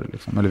 14-årig dotter.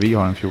 Liksom. Eller vi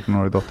har en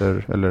 14-årig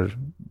dotter. Eller,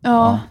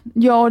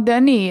 ja,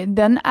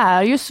 den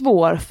är ju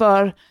svår,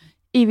 för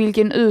i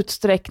vilken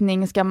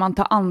utsträckning ska man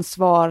ta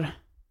ansvar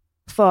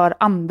för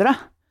andra?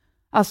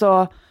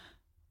 Alltså,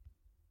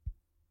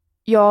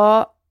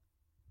 jag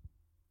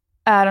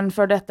är en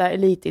för detta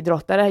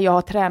elitidrottare. Jag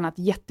har tränat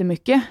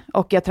jättemycket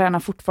och jag tränar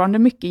fortfarande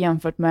mycket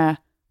jämfört med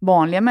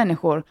vanliga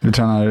människor. Du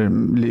tränar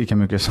lika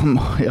mycket som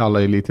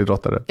alla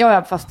elitidrottare?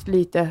 Ja, fast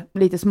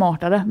lite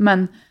smartare,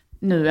 men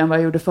nu än vad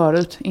jag gjorde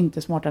förut.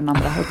 Inte smartare än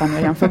andra, utan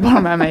jag jämför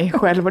bara med mig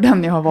själv och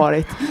den jag har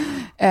varit.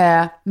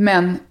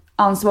 Men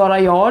ansvarar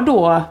jag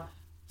då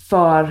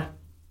för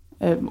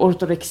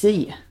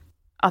ortorexi?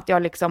 Att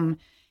jag liksom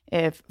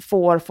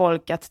får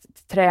folk att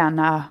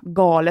träna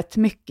galet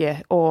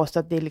mycket och så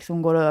att det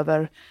liksom går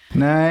över.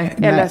 Nej.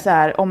 Eller så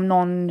här, om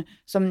någon,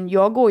 som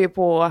jag går ju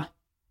på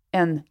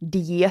en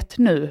diet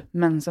nu,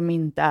 men som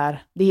inte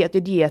är, det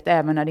heter diet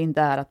även när det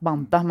inte är att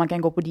banta. Man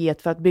kan gå på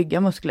diet för att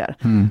bygga muskler.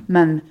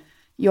 Men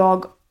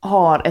jag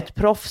har ett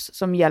proffs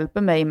som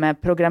hjälper mig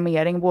med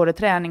programmering, både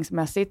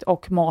träningsmässigt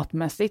och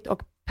matmässigt,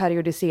 och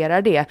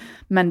periodiserar det.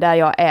 Men där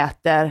jag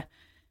äter,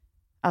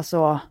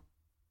 alltså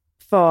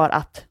för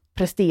att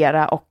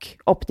prestera och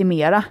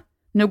optimera.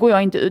 Nu går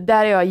jag inte,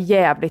 där är jag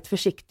jävligt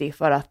försiktig,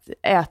 för att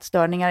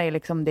ätstörningar är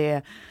liksom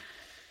det,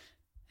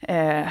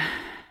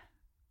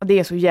 och det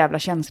är så jävla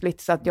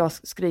känsligt, så att jag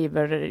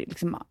skriver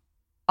liksom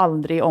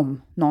aldrig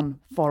om någon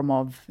form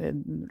av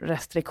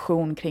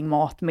restriktion kring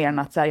mat, mer än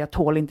att så här, jag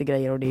tål inte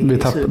grejer och det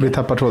vi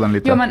tappar tråden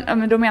lite. Ja,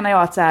 men då menar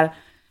jag att så här,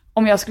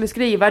 om jag skulle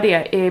skriva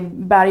det,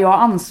 bär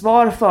jag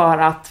ansvar för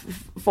att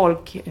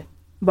folk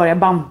börjar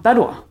banta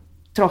då?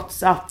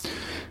 Trots att,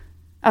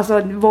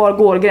 alltså, var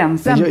går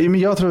gränsen?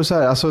 Jag tror så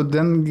här, alltså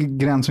den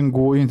gränsen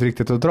går ju inte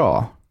riktigt att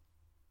dra.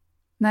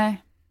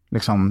 Nej.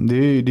 Liksom, det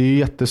är ju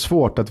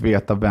jättesvårt att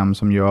veta vem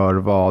som gör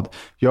vad.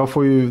 Jag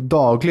får ju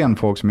dagligen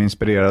folk som är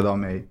inspirerade av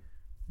mig.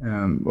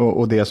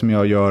 Och det som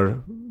jag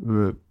gör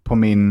på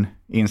min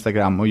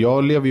Instagram. Och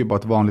jag lever ju bara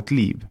ett vanligt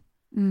liv.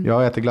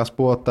 Jag äter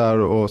glassbåtar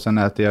och sen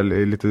äter jag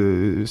lite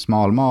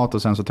smalmat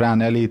och sen så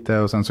tränar jag lite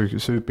och sen så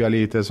super jag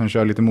lite, sen kör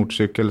jag lite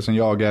motorcykel, sen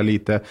jagar jag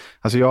lite.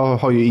 Alltså jag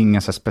har ju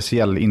ingen så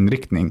speciell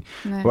inriktning.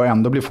 Nej. Och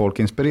ändå blir folk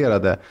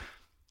inspirerade.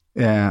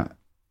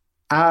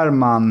 Är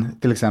man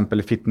till exempel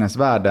i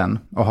fitnessvärlden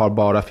och har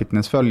bara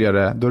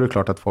fitnessföljare, då är det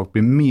klart att folk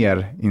blir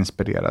mer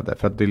inspirerade,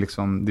 för att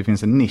det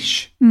finns en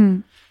nisch.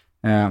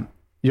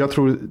 Jag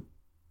tror,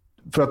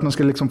 för att man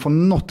ska liksom få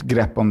något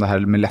grepp om det här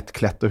med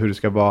lättklätt och hur det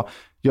ska vara,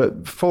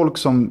 folk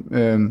som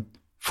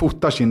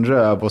fotar sin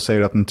röv och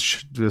säger att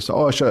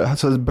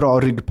alltså, bra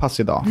ryggpass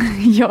idag.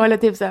 Ja, eller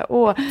typ så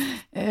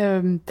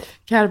här,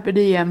 carpe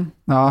diem.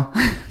 Ja,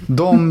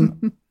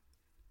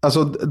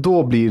 alltså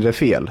då blir det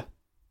fel.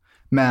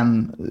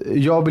 Men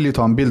jag vill ju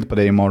ta en bild på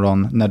dig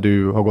imorgon när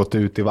du har gått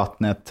ut i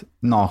vattnet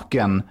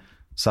naken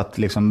så att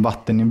liksom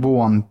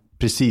vattennivån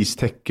precis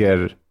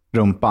täcker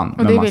rumpan.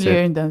 Och det vill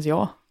ju inte ens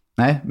jag.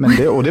 Nej, men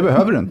det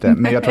behöver du inte.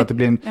 Men jag tror att det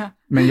blir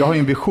men jag har ju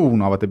en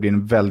vision av att det blir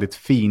en väldigt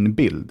fin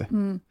bild.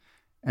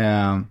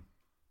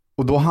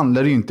 Och då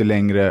handlar det ju inte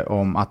längre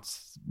om att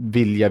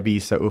vilja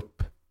visa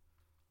upp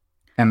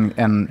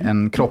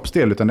en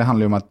kroppsdel, utan det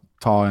handlar ju om att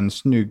ta en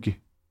snygg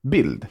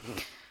bild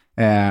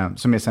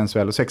som är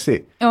sensuell och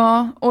sexig.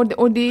 Ja,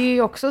 och det är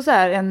ju också så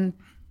här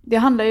det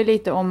handlar ju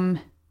lite om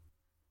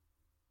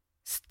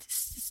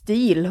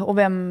stil och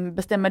vem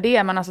bestämmer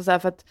det, men alltså så här,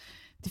 för att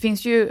det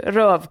finns ju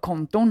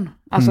rövkonton,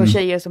 alltså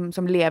tjejer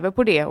som lever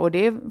på det, och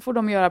det får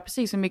de göra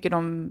precis så mycket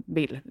de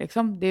vill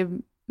liksom.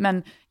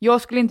 Men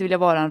jag skulle inte vilja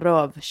vara en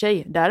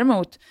rövtjej.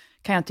 Däremot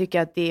kan jag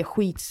tycka att det är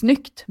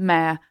skitsnyggt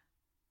med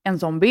en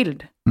sån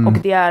bild. Och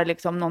det är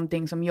liksom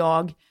någonting som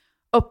jag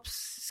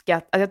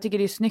uppskattar. Alltså jag tycker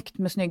det är snyggt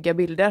med snygga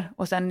bilder.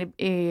 Och sen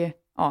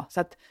så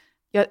att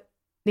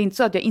det är inte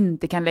så att jag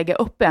inte kan lägga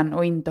upp en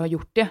och inte har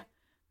gjort det.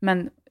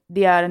 Men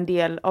det är en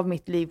del av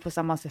mitt liv på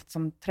samma sätt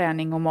som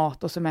träning och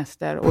mat och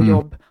semester och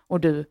jobb och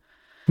du.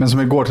 Men som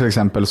igår till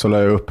exempel så la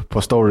jag upp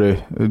på story,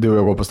 du och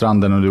jag går på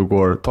stranden och du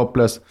går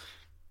topless.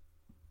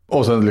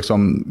 Och så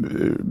liksom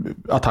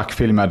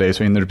attackfilmar dig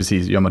så hinner du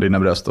precis gömma dina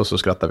bröst och så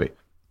skrattar vi.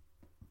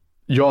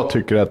 Jag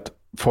tycker att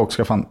folk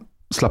ska fan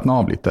slappna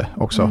av lite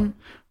också.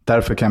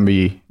 Därför kan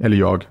vi, eller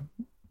jag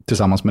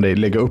tillsammans med dig,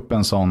 lägga upp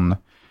en sån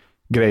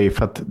grej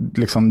för att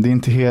liksom, det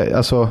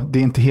är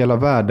inte hela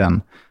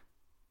världen.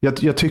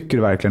 Jag tycker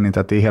verkligen inte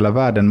att det är hela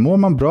världen. Mår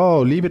man bra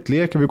och livet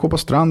leker, vi går på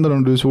stranden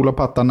och du solar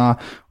pattarna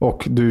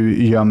och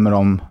du gömmer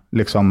dem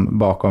liksom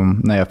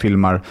bakom när jag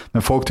filmar.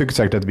 Men folk tycker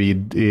säkert att vi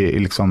är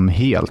liksom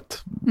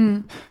helt.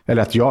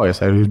 Eller att jag är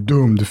så här, du är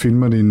dum, du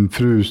filmar din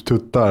frus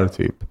tuttar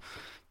typ.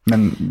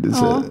 Men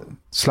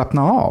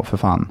slappna av för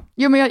fan.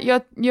 Jo, men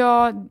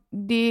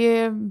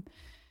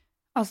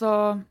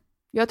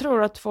jag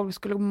tror att folk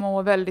skulle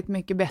må väldigt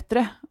mycket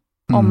bättre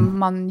om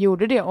man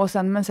gjorde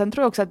det. Men sen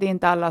tror jag också att det är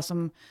inte alla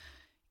som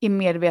är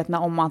medvetna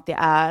om att det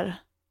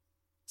är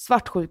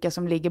svartsjuka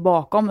som ligger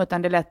bakom,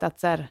 utan det är lätt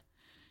att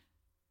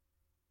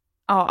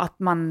att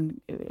man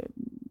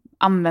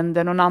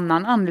använder någon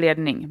annan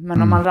anledning.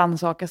 Men om man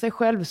rannsakar sig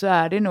själv så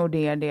är det nog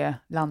det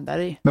landar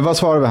i. Men vad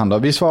svarar vi han då?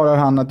 Vi svarar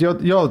han att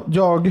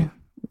jag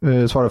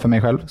svarar för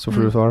mig själv, så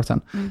får du svara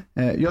sen.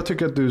 Jag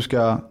tycker att du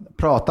ska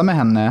prata med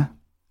henne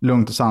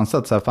lugnt och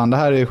sansat. Så här, fan, det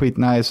här är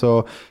skitnice.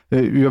 Och,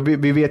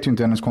 vi vet ju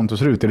inte hur hennes konto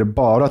ser ut. Är det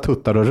bara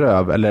tuttar och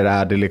röv? Eller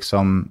är det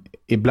liksom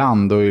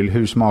ibland, och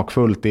hur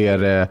smakfullt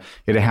är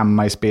det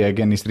hemma i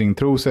spegeln i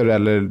stringtrosor?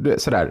 Eller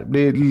sådär.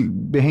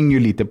 Det hänger ju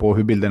lite på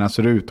hur bilderna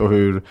ser ut och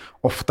hur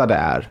ofta det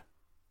är.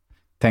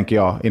 Tänker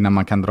jag, innan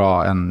man kan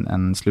dra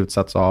en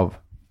slutsats av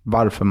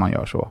varför man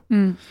gör så.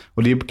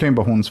 Och det kan ju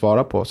bara hon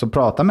svara på. Så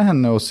prata med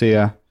henne och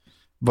se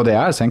vad det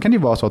är. Sen kan det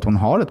ju vara så att hon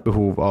har ett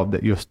behov av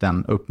just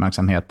den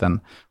uppmärksamheten.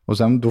 Och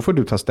sen då får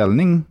du ta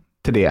ställning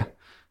till det.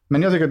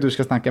 Men jag tycker att du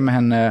ska snacka med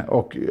henne.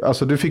 Och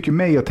alltså, du fick ju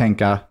mig att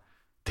tänka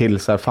till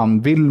så här,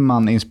 fan, vill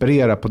man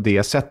inspirera på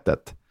det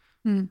sättet?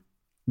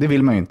 Det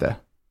vill man ju inte.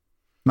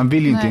 Man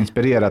vill ju inte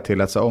inspirera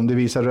till att så, om du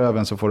visar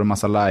röven så får du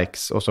massa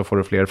likes och så får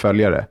du fler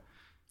följare.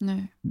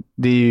 Nej.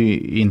 Det är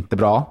ju inte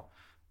bra.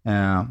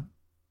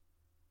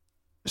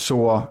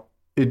 Så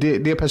i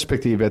det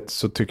perspektivet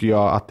så tycker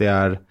jag att det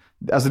är,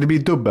 alltså det blir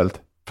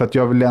dubbelt, för att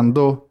jag vill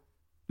ändå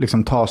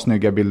liksom ta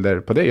snygga bilder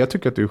på dig. Jag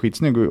tycker att du är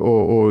skitsnygg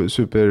och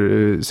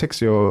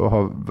supersexig och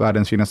har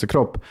världens finaste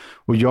kropp.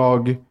 Och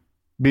jag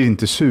blir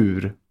inte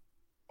sur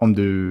om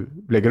du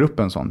lägger upp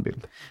en sån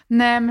bild.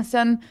 Nej, men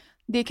sen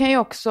det kan ju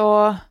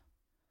också,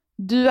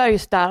 du är ju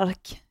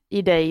stark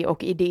i dig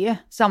och i det,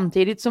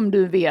 samtidigt som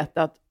du vet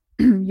att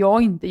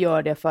jag inte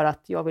gör det för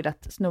att jag vill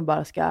att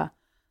snubbar ska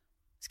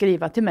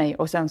skriva till mig,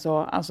 och sen så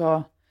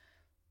alltså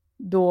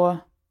då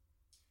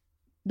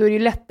är det ju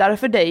lättare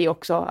för dig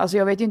också. Alltså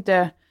jag vet ju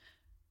inte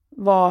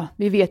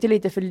vi vet ju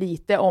lite för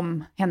lite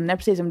om henne,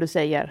 precis som du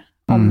säger.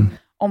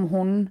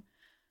 Om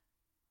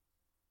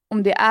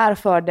det är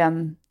för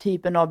den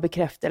typen av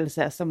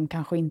bekräftelse som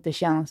kanske inte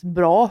känns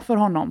bra för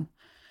honom.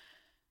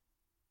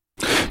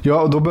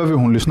 Ja, och då behöver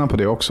hon lyssna på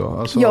det också.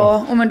 Alltså,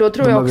 ja, men då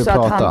tror jag också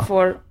att han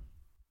får...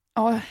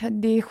 Ja,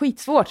 det är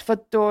skitsvårt, för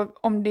att då,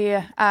 om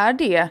det är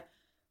det,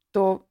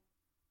 då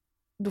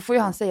får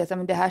ju han säga så här,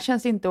 men det här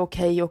känns inte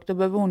okej, och då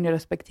behöver hon ju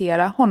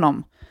respektera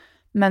honom.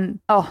 Men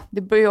ja,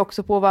 det beror ju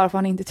också på varför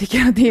han inte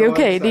tycker att det är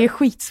okej. Det är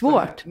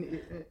skitsvårt.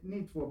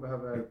 Ni två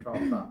behöver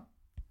prata.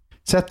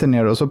 Sätt er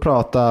ner och så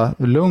prata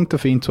lugnt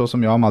och fint, så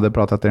som jag hade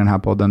pratat i den här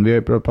podden. Vi har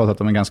ju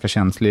pratat om en ganska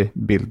känslig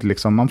bild.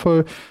 Liksom. Man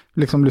får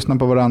liksom lyssna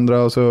på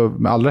varandra, och så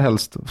allra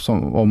helst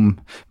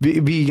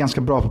vi är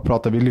ganska bra på att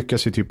prata. Vi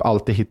lyckas ju typ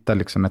alltid hitta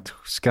liksom ett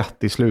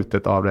skratt i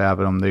slutet av det,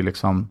 även om det är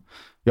liksom...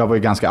 Jag var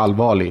ju ganska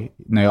allvarlig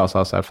när jag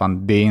sa så här,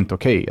 fan, det är inte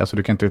okej. Alltså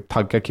du kan inte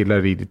tagga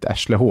killar i ditt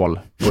ärslehål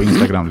på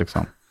Instagram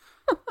liksom.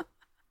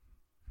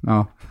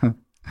 Ja.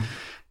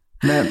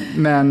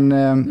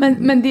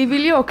 Men det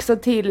vill ju också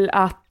till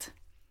att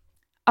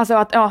Alltså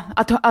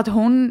att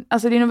hon,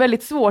 alltså det är nog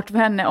väldigt svårt för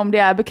henne om det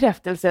är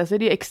bekräftelse, så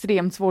det är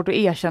extremt svårt att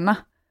erkänna.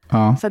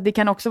 Ja. Så att det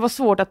kan också vara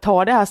svårt att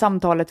ta det här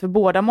samtalet, för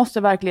båda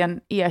måste verkligen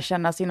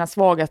erkänna sina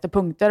svagaste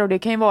punkter, och det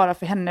kan ju vara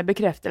för henne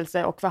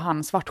bekräftelse och för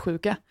han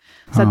svartsjuka.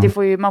 Så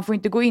att man får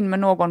inte gå in med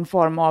någon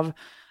form av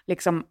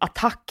liksom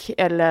attack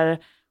eller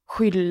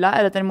skylla,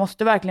 eller att det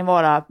måste verkligen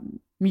vara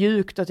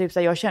mjukt och typ så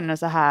här, jag känner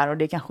så här, och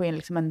det kanske är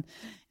liksom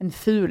en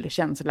ful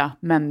känsla,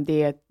 men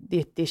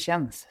det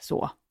känns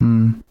så.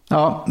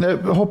 Ja, jag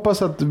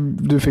hoppas att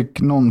du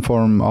fick någon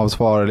form av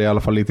svar, eller i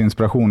alla fall lite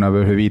inspiration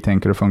över hur vi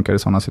tänker och funkar i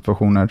sådana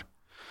situationer.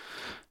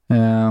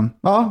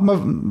 Ja,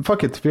 men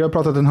fuck it. Vi har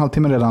pratat en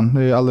halvtimme redan.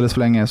 Det är alldeles för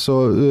länge.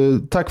 Så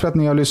tack för att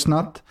ni har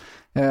lyssnat.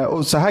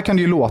 Och så här kan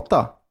det ju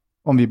låta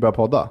om vi börjar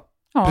podda.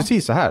 Ja.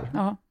 Precis så här.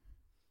 Ja.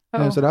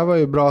 Så det här var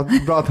ju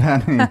bra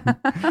träning.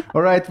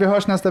 All right, vi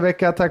hörs nästa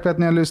vecka. Tack för att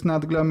ni har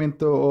lyssnat. Glöm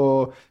inte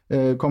att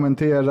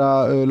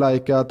kommentera,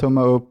 likea,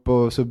 tumma upp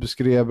och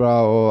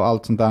subscriba och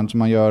allt sånt där som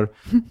man gör.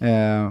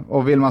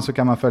 Och vill man så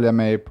kan man följa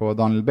mig på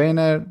Daniel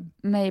Beiner.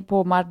 Mig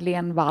på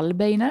Madeleine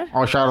Wallbeiner.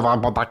 Och själva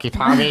på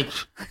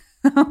Bakitavic.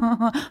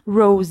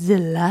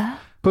 Rosilla.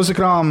 Puss och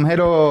kram, hej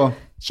då.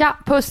 Tja,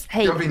 puss,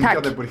 hej, jag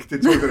vinkade tack. På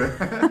riktigt, såg du det?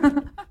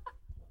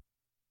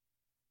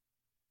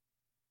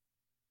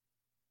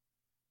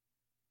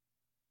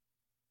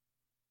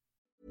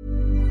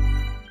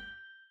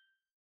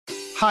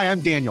 Hi,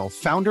 I'm Daniel,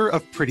 founder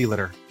of Pretty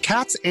Litter.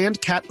 Cats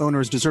and cat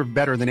owners deserve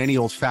better than any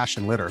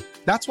old-fashioned litter.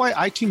 That's why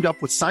I teamed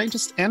up with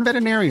scientists and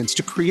veterinarians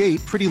to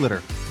create Pretty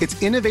Litter.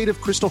 Its innovative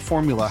crystal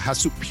formula has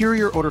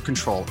superior odor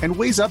control and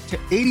weighs up to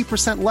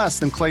 80% less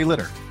than clay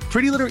litter.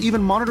 Pretty Litter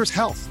even monitors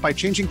health by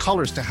changing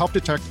colors to help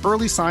detect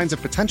early signs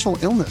of potential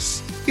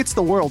illness. It's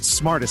the world's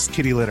smartest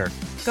kitty litter.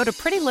 Go to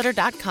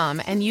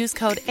prettylitter.com and use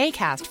code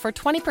ACAST for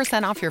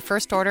 20% off your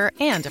first order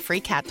and a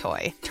free cat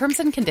toy. Terms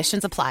and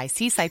conditions apply.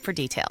 See site for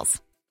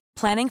details.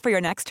 Planning for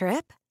your next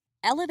trip?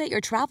 Elevate your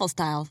travel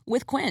style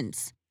with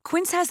Quince.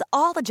 Quince has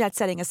all the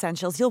jet-setting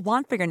essentials you'll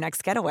want for your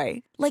next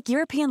getaway, like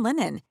European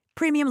linen,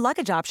 premium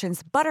luggage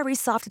options, buttery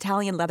soft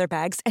Italian leather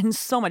bags, and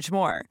so much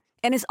more.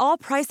 And is all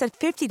priced at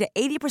 50 to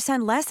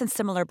 80% less than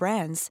similar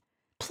brands.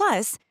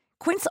 Plus,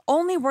 Quince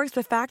only works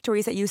with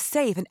factories that use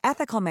safe and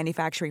ethical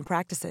manufacturing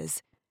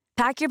practices.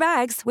 Pack your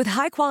bags with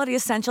high-quality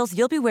essentials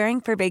you'll be wearing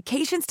for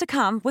vacations to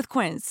come with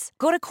Quince.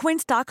 Go to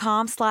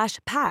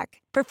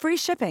quince.com/pack for free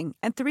shipping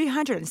and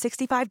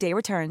 365-day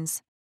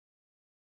returns.